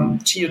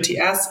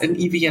 GOTS and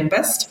EV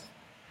Best.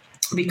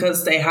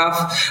 Because they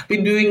have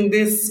been doing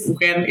this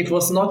when it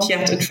was not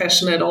yet in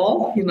fashion at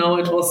all. It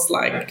was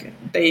like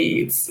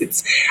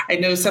I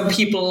know some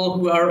people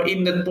who are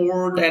in the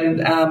board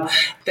and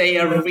they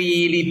are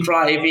really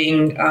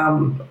driving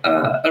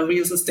a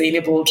real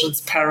sustainable,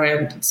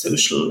 transparent, and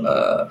social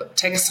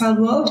textile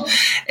world.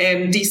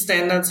 And these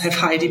standards have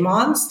high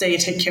demands. They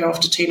take care of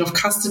the chain of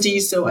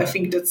custody. So I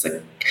think that's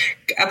an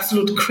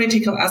absolute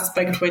critical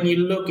aspect when you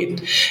look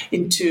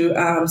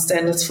into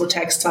standards for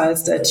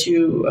textiles, that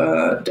you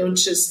don't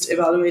just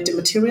evaluate the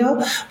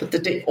material, but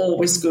that they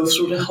always go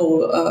through the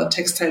whole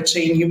textile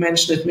chain. You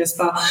mentioned it,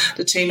 Misbah,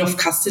 the chain of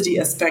custody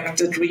aspect,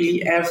 that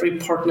really every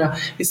partner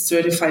is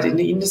certified in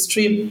the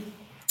industry.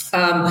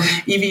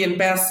 EV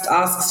Best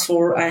asks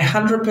for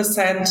 100%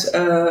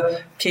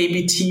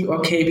 KBT or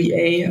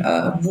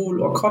KBA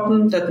wool or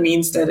cotton. That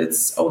means that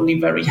it's only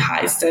very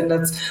high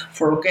standards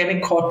for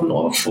organic cotton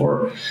or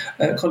for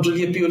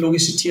kontrolliert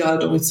biologische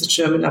Tierhaltung. It's a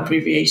German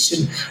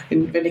abbreviation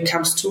when it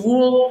comes to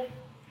wool,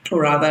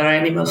 or other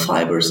animal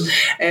fibers.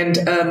 And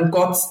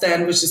GOTS,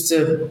 which is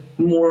the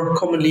more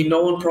commonly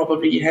known,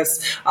 probably has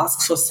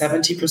asked for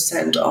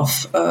 70% of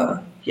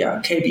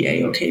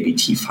KBA or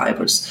KBT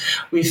fibers,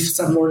 with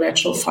some more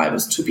natural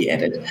fibers to be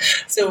added.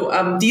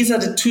 So these are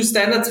the two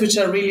standards which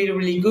are really,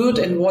 really good.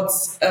 And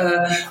what's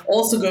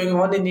also going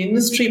on in the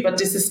industry, but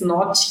this is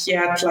not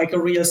yet like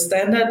a real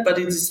standard, but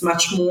it is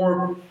much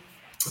more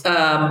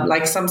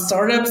like some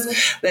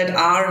startups that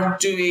are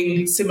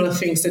doing similar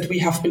things that we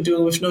have been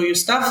doing with Know Your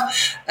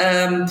Stuff,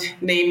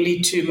 namely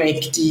to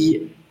make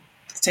the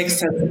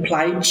textile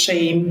supply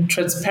chain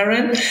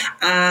transparent.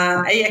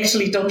 I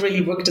actually don't really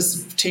work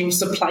the term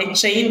supply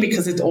chain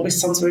because it always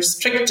sounds very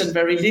strict and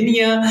very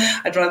linear.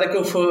 I'd rather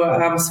go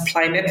for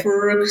supply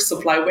network,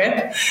 supply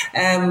web.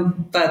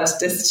 But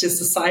that's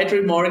just a side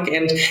remark.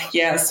 And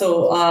so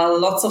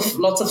lots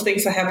of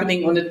things are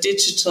happening on the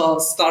digital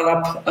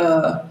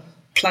startup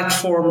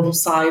platform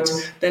side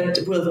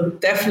that will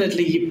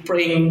definitely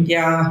bring,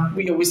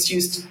 we always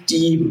used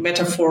the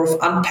metaphor of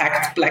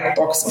unpacked black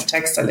box of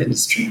textile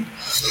industry.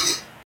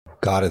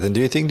 Got it. And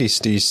do you think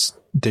these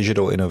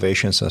digital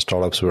innovations and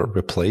startups will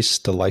replace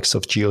the likes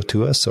of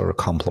GO2S or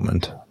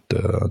complement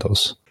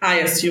those? I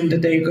assume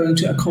that they're going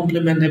to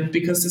complement it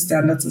because the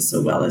standards are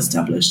so well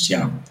established.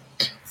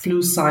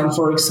 Blue Sign,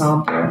 for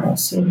example,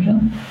 also.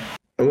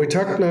 And we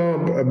talked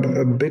now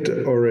a bit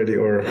already,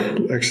 or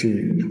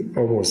actually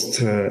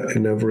almost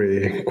in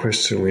every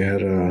question we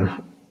had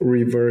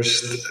we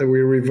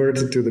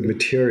reverted to the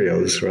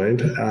materials,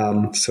 right?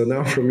 So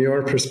now from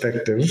your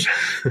perspective,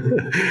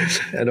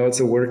 and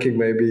also working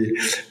maybe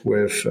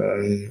with,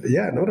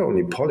 not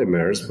only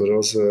polymers, but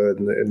also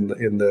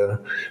in the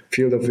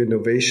field of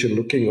innovation,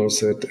 looking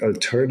also at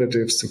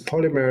alternatives to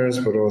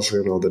polymers, but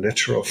also, the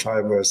natural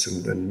fibers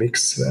and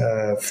mixed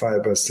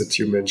fibers that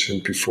you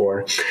mentioned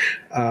before.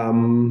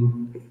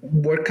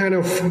 What kind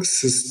of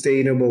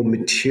sustainable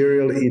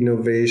material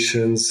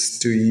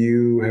innovations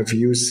have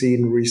you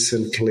seen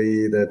recently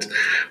that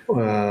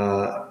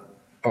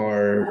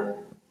are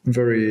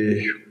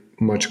very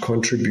much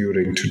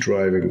contributing to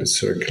driving the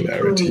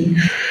circularity?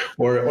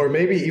 Or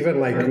maybe even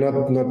like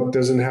not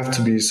doesn't have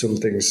to be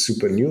something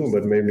super new,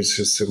 but maybe it's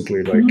just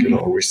simply like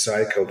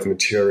recycled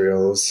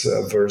materials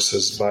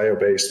versus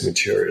bio-based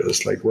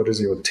materials. Like, what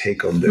is your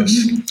take on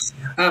this?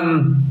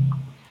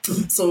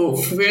 So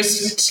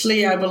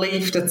firstly, I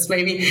believe that's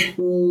maybe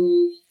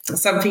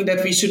something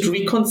that we should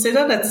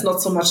reconsider. That's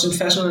not so much in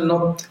fashion and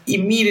not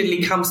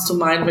immediately comes to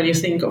mind when you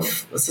think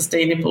of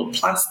sustainable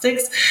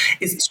plastics,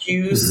 is to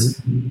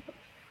use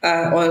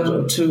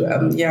or to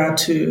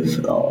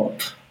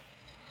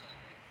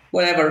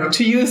whatever,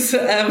 to use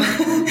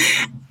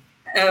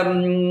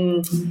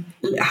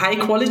high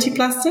quality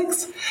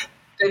plastics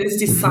that is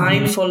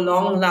designed for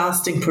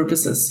long-lasting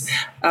purposes.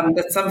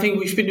 That's something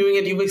we've been doing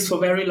at UVEX for a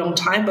very long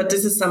time, but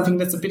this is something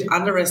that's a bit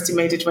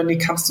underestimated when it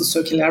comes to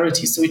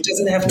circularity. So it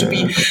doesn't have to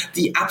be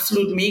the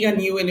absolute mega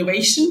new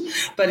innovation,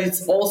 but it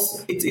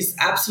is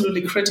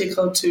absolutely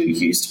critical to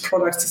use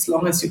products as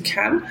long as you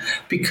can,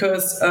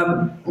 because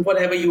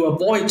whatever you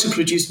avoid to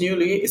produce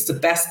newly is the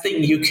best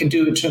thing you can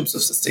do in terms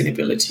of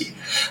sustainability.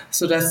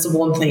 So that's the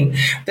one thing.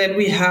 Then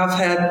we have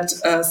had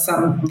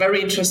some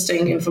very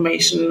interesting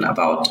information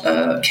about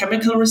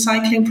chemical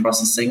recycling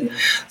processing.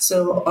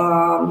 So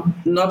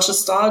not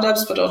just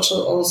startups, but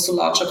also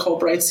larger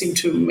corporates seem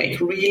to make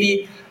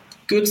really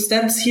good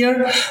steps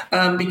here,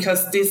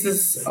 because this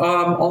is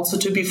also,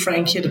 to be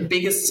frank here, the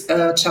biggest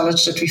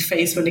challenge that we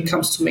face when it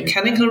comes to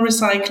mechanical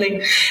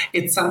recycling.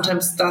 It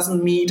sometimes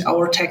doesn't meet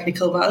our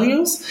technical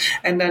values,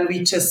 and then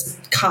we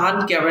just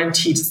can't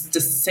guarantee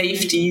the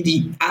safety,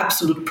 the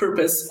absolute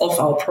purpose of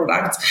our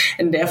products,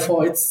 and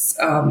therefore it's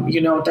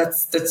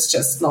that's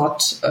just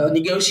not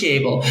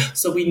negotiable.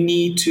 So we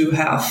need to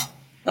have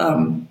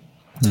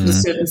the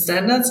certain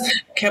standards.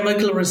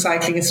 Chemical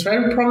recycling is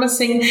very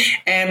promising,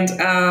 and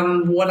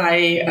what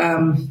I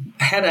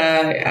had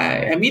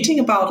a meeting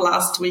about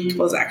last week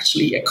was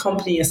actually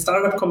a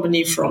startup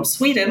company from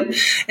Sweden,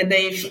 and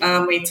they've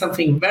made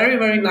something very,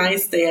 very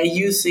nice. They are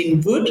using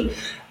wood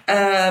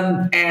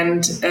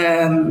and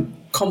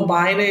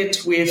combine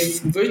it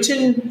with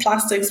virgin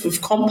plastics,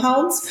 with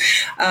compounds,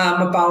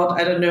 about,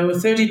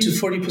 30 to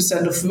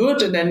 40% of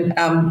wood, and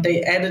then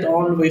they add it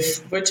on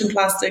with virgin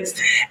plastics,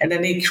 and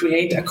then they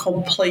create a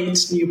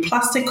complete new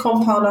plastic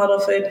compound out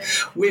of it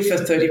with a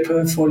 30 to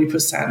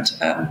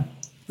 40%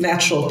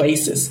 natural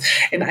basis.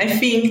 And I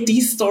think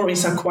these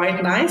stories are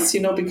quite nice,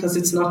 because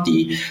it's not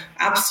the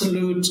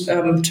absolute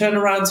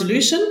turnaround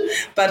solution,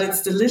 but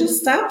it's the little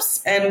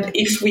steps. And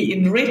if we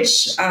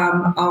enrich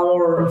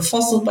our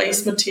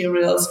fossil-based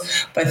materials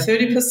by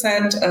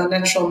 30%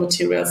 natural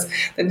materials,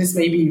 then this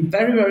may be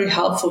very, very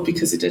helpful,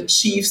 because it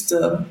achieves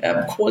the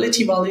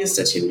quality values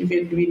that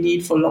we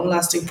need for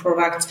long-lasting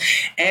products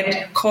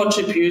and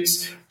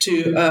contributes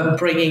to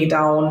bringing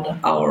down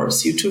our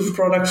CO2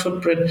 product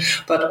footprint,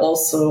 but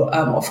also,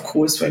 of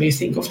course, when you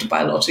think of the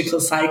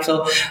biological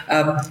cycle,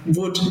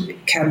 wood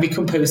can be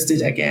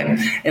composted again,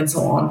 and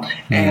so on,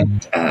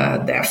 and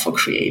therefore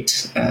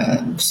create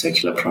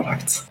circular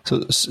products.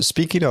 So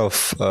speaking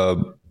of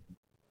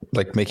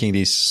like making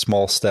these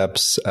small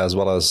steps as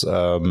well as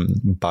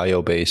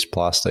bio-based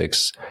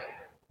plastics,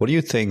 what do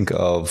you think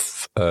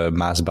of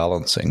mass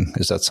balancing?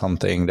 Is that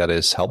something that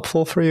is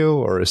helpful for you,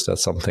 or is that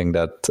something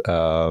that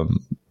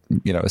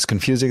is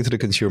confusing to the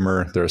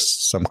consumer? There's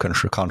some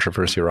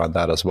controversy around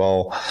that as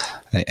well.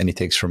 Any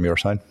takes from your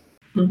side?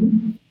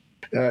 Mm-hmm.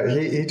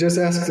 He just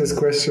asked this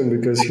question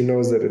because he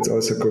knows that it's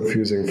also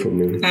confusing for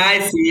me. I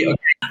see. Okay.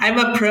 I'm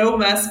a pro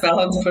mass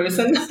balance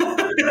person.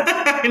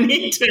 I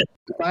need to.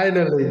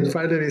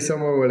 Finally,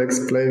 someone will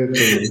explain it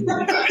to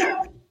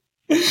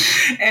me.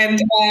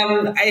 And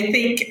I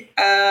think,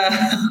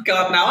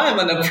 God, now I'm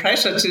under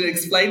pressure to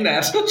explain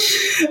that.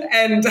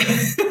 And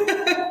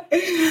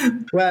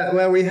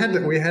well, we had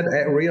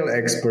real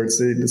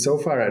experts. So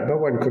far, no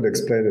one could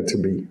explain it to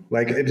me.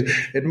 Like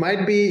it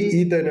might be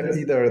either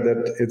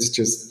that it's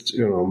just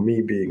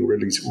me being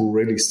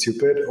really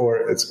stupid, or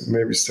it's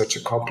maybe such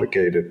a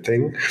complicated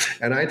thing.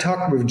 And I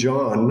talked with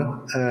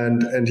John,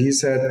 and he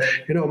said,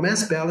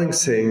 mass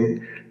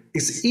balancing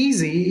is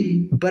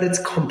easy, but it's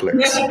complex.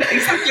 Yeah,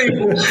 exactly.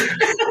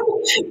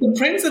 The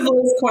principle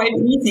is quite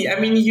easy. I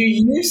mean, you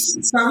use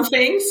some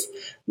things,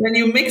 then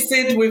you mix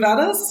it with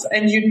others,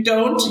 and you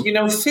don't,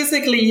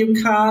 physically you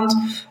can't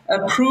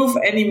prove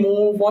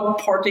anymore what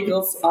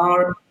particles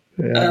are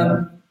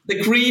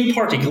the green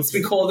particles.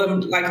 We call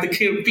them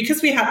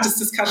because we had this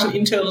discussion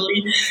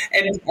internally,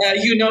 and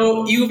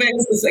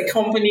UVEX is a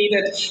company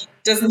that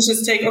doesn't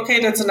just take, okay,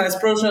 that's a nice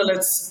brochure,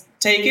 let's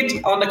take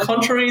it. On the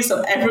contrary,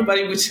 so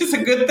everybody, which is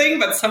a good thing,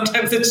 but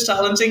sometimes it's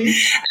challenging.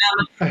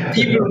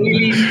 People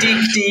really dig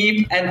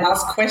deep and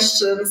ask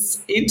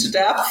questions into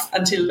depth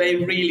until they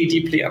really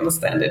deeply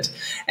understand it.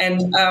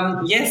 And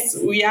yes,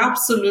 we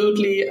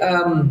absolutely,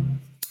 I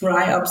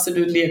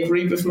absolutely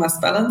agree with mass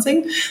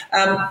balancing.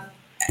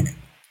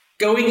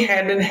 Going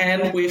hand in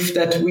hand with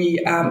that,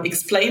 we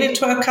explain it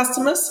to our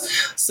customers.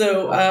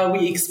 So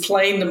we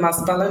explain the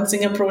mass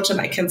balancing approach, and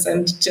I can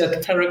send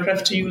that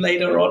paragraph to you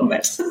later on,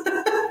 Matt.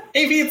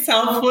 Maybe it's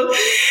helpful.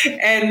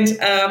 And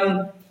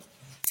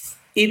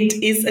it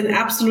is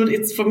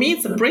for me,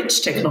 it's a bridge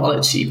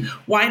technology.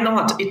 Why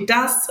not? It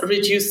does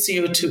reduce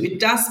CO2. It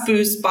does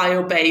boost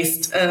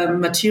bio-based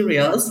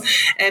materials.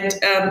 And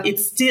it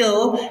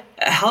still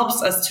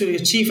helps us to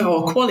achieve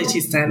our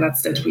quality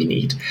standards that we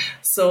need.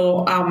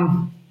 So,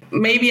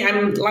 maybe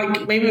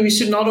we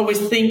should not always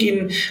think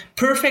in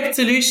perfect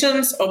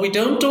solutions, or we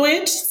don't do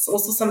it. It's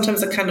also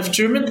sometimes a kind of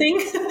German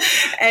thing.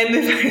 And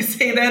if I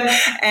say that,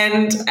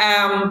 and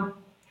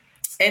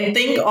and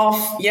think of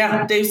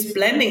those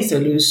blending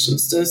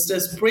solutions,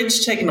 those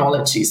bridge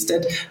technologies,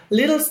 that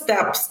little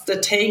steps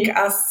that take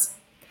us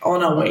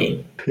on our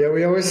way. Yeah,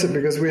 we always,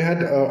 because we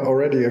had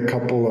already a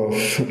couple of,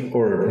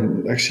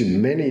 or actually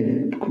many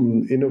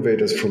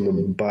innovators from the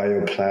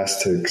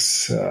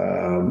bioplastics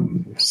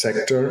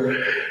sector.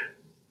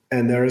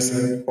 And there's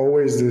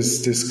always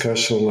this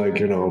discussion like,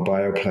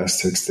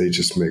 bioplastics, they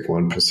just make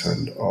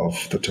 1%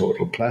 of the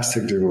total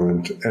plastic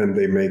demand, and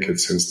they make it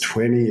since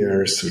 20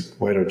 years. So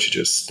why don't you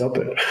just stop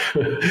it?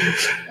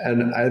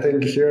 And I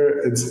think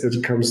here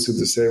it comes to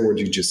the same what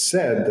you just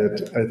said,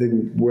 that I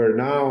think we're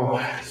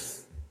now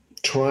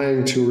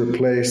trying to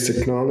replace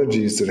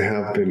technologies that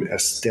have been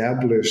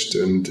established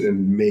and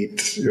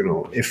made,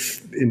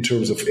 if in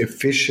terms of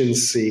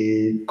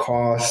efficiency,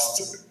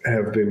 cost,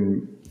 have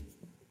been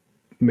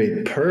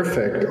made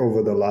perfect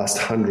over the last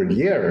 100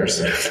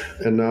 years.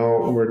 And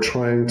now we're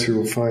trying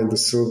to find the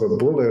silver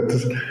bullet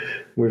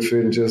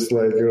within just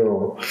like, in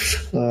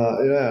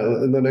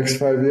the next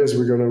 5 years,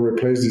 we're going to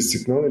replace these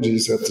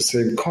technologies at the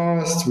same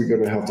cost. We're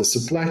going to have the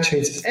supply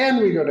chains, and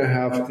we're going to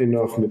have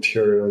enough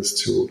materials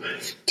to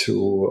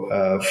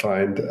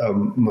find a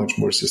much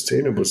more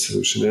sustainable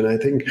solution. And I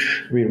think,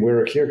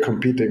 we're here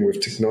competing with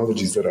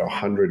technologies that are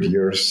 100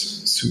 years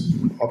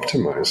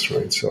optimized,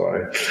 right? So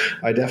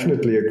I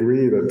definitely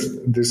agree that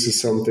this is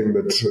something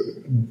that,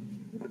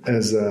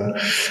 as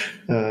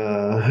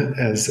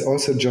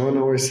also John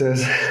always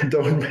says,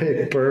 don't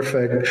make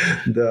perfect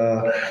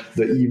the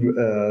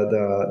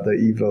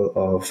evil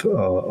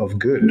of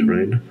good,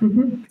 right?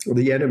 Mm-hmm.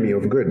 The enemy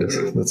of good.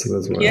 That's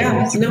what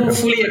I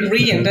fully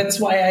agree, and that's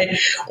why I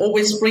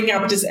always bring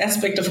up this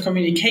aspect of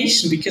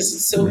communication, because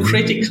it's so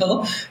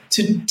critical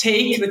to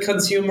take the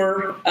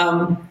consumer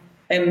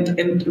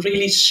and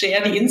really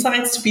share the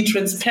insights, to be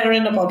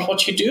transparent about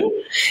what you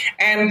do,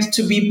 and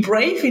to be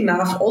brave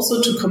enough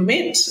also to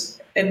commit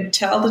and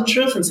tell the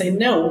truth and say,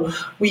 no,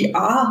 we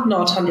are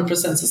not 100%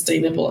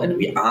 sustainable and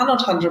we are not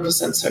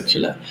 100%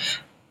 circular.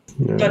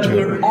 But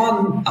we're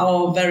on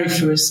our very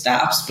first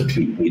steps. But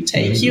we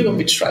take you and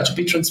we try to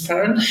be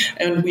transparent,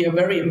 and we are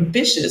very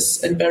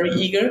ambitious and very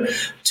eager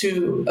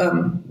to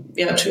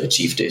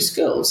achieve those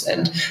goals.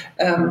 And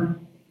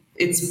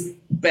it's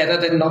better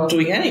than not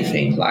doing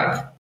anything.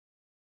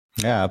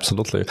 Yeah,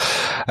 absolutely.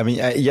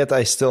 Yet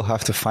I still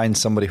have to find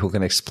somebody who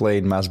can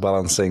explain mass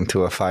balancing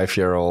to a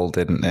 5-year-old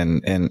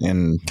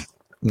in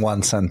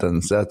one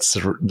sentence.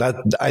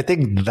 I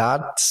think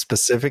that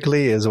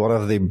specifically is one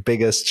of the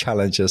biggest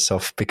challenges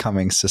of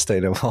becoming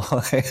sustainable.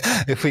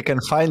 If we can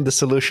find the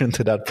solution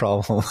to that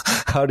problem,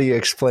 how do you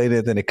explain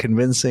it in a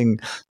convincing,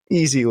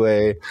 easy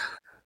way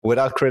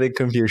without creating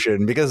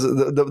confusion? Because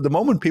the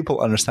moment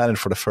people understand it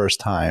for the first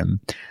time,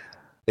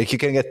 you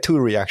can get two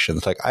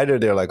reactions. Either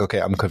they're like,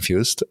 okay, I'm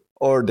confused,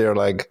 or they're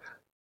like,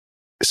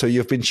 so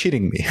you've been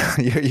cheating me.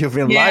 You've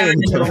been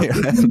lying to me.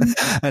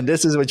 And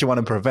this is what you want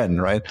to prevent,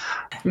 right?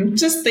 I'm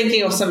just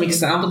thinking of some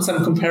examples,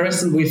 some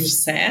comparison with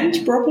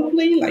sand,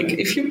 probably.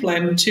 If you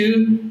blend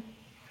two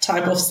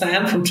type of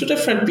sand from two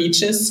different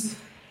beaches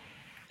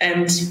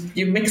and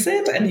you mix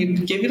it and you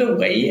give it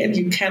away, and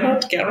you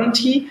cannot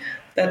guarantee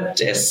that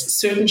there's a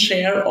certain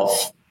share of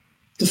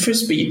the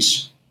first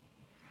beach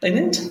in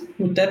it.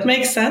 Would that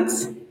make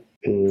sense?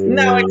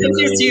 No, I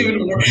confused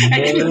you.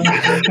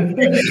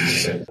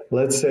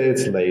 Let's say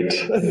it's late.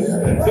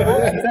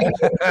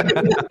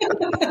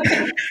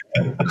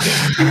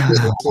 This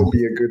would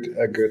be a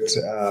good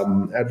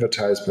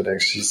advertisement,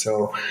 actually.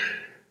 So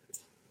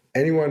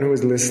anyone who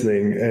is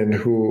listening and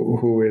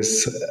who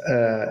is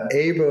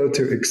able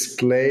to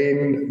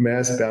explain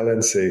mass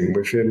balancing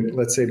within,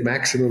 let's say,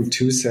 maximum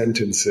 2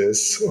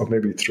 sentences, or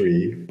maybe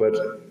 3, but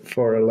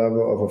for a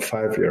level of a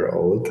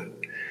 5-year-old,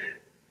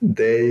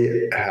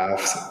 they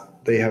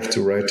have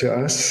to write to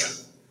us,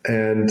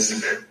 and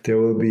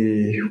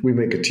we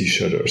make a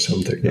t-shirt or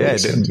something. Yeah,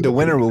 the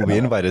winner will be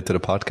invited to the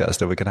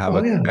podcast, and we can have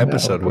an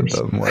episode with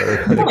them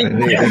where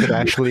they can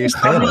actually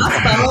explain it.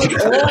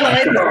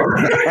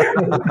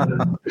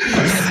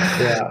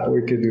 Yeah,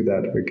 we could do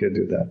that. That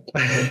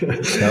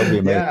would be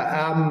amazing.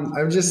 Yeah,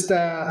 I'm just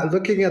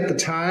looking at the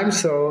time.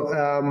 So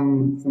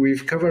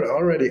we've covered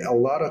already a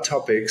lot of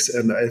topics,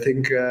 and I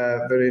think,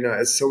 Verena,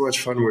 it's so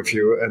much fun with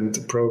you, and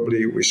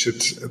probably we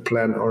should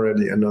plan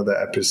already another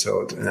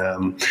episode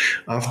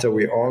after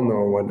we all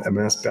know what a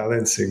mass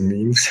balancing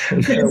means.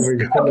 And then we're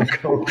going to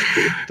go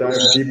dive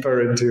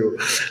deeper into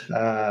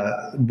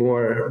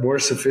more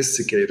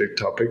sophisticated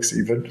topics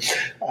even.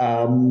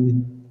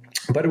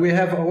 But we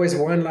have always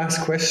one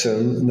last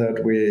question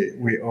that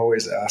we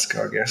always ask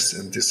our guests,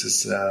 and this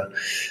is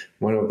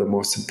one of the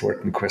most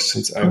important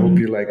questions. I hope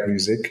you like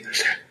music,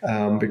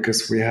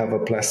 because we have a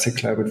Plastic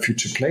Climate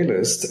Future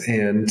playlist,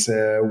 and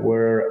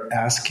we're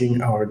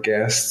asking our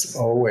guests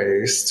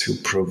always to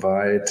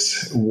provide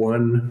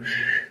one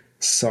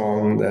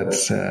song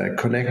that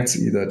connects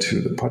either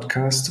to the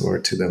podcast or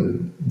to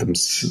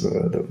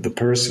the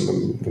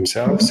person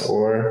themselves,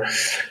 or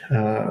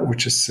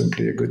which is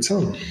simply a good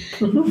song.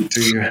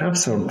 Do you have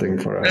something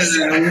for us?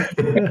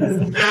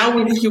 Now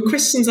with your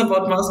questions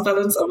about mass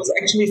balance, I was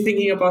actually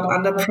thinking about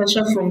Under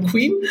Pressure from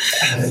Queen.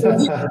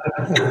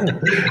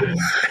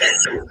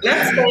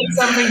 Let's say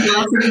something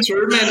classic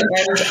German and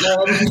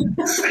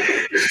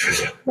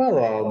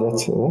well,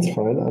 that's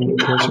fine. Under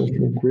Pressure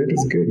from Queen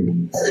is good.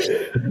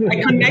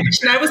 A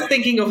connection. I was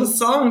thinking of a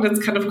song that's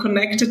kind of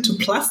connected to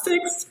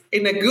plastics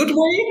in a good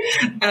way.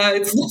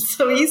 It's not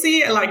so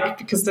easy,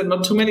 because there are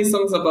not too many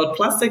songs about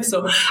plastic.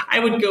 So I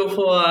would go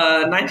for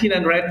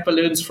 99 Red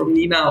Balloons from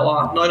Nina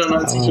or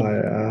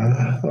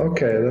 99.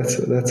 Okay,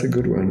 that's a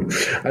good one.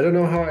 I don't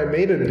know how I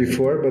made it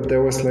before, but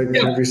there was have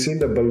you seen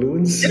the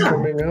balloons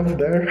coming up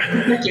there?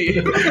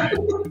 Exactly.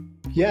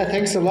 Yeah,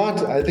 thanks a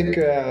lot. I think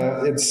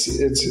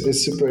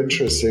it's super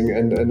interesting,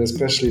 and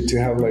especially to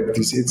have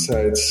these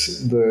insights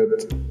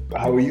that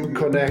how you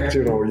connect,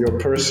 your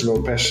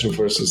personal passion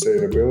for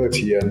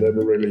sustainability, and then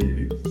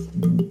really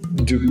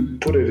do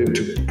put it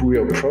into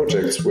real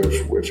projects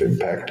with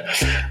impact.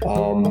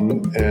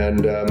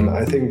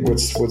 I think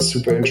what's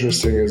super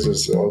interesting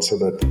is also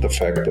that the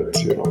fact that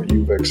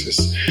UVEX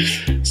is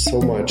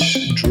so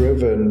much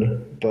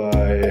driven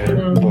by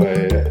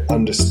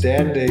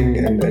understanding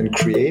and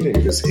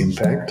creating this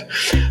impact.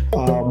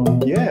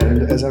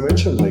 And as I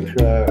mentioned,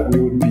 we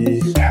would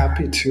be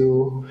happy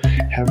to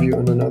have you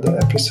on another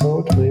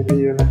episode,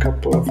 maybe in a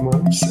couple of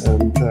months,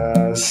 and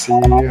see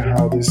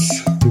how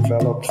this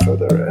developed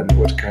further and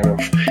what kind of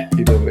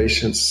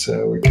innovations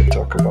we can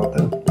talk about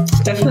then.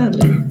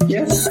 Definitely.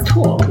 Yes,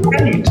 cool.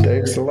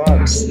 Thanks a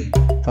lot.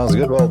 Sounds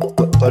good. Well,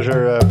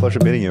 pleasure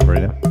meeting you,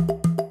 Verena.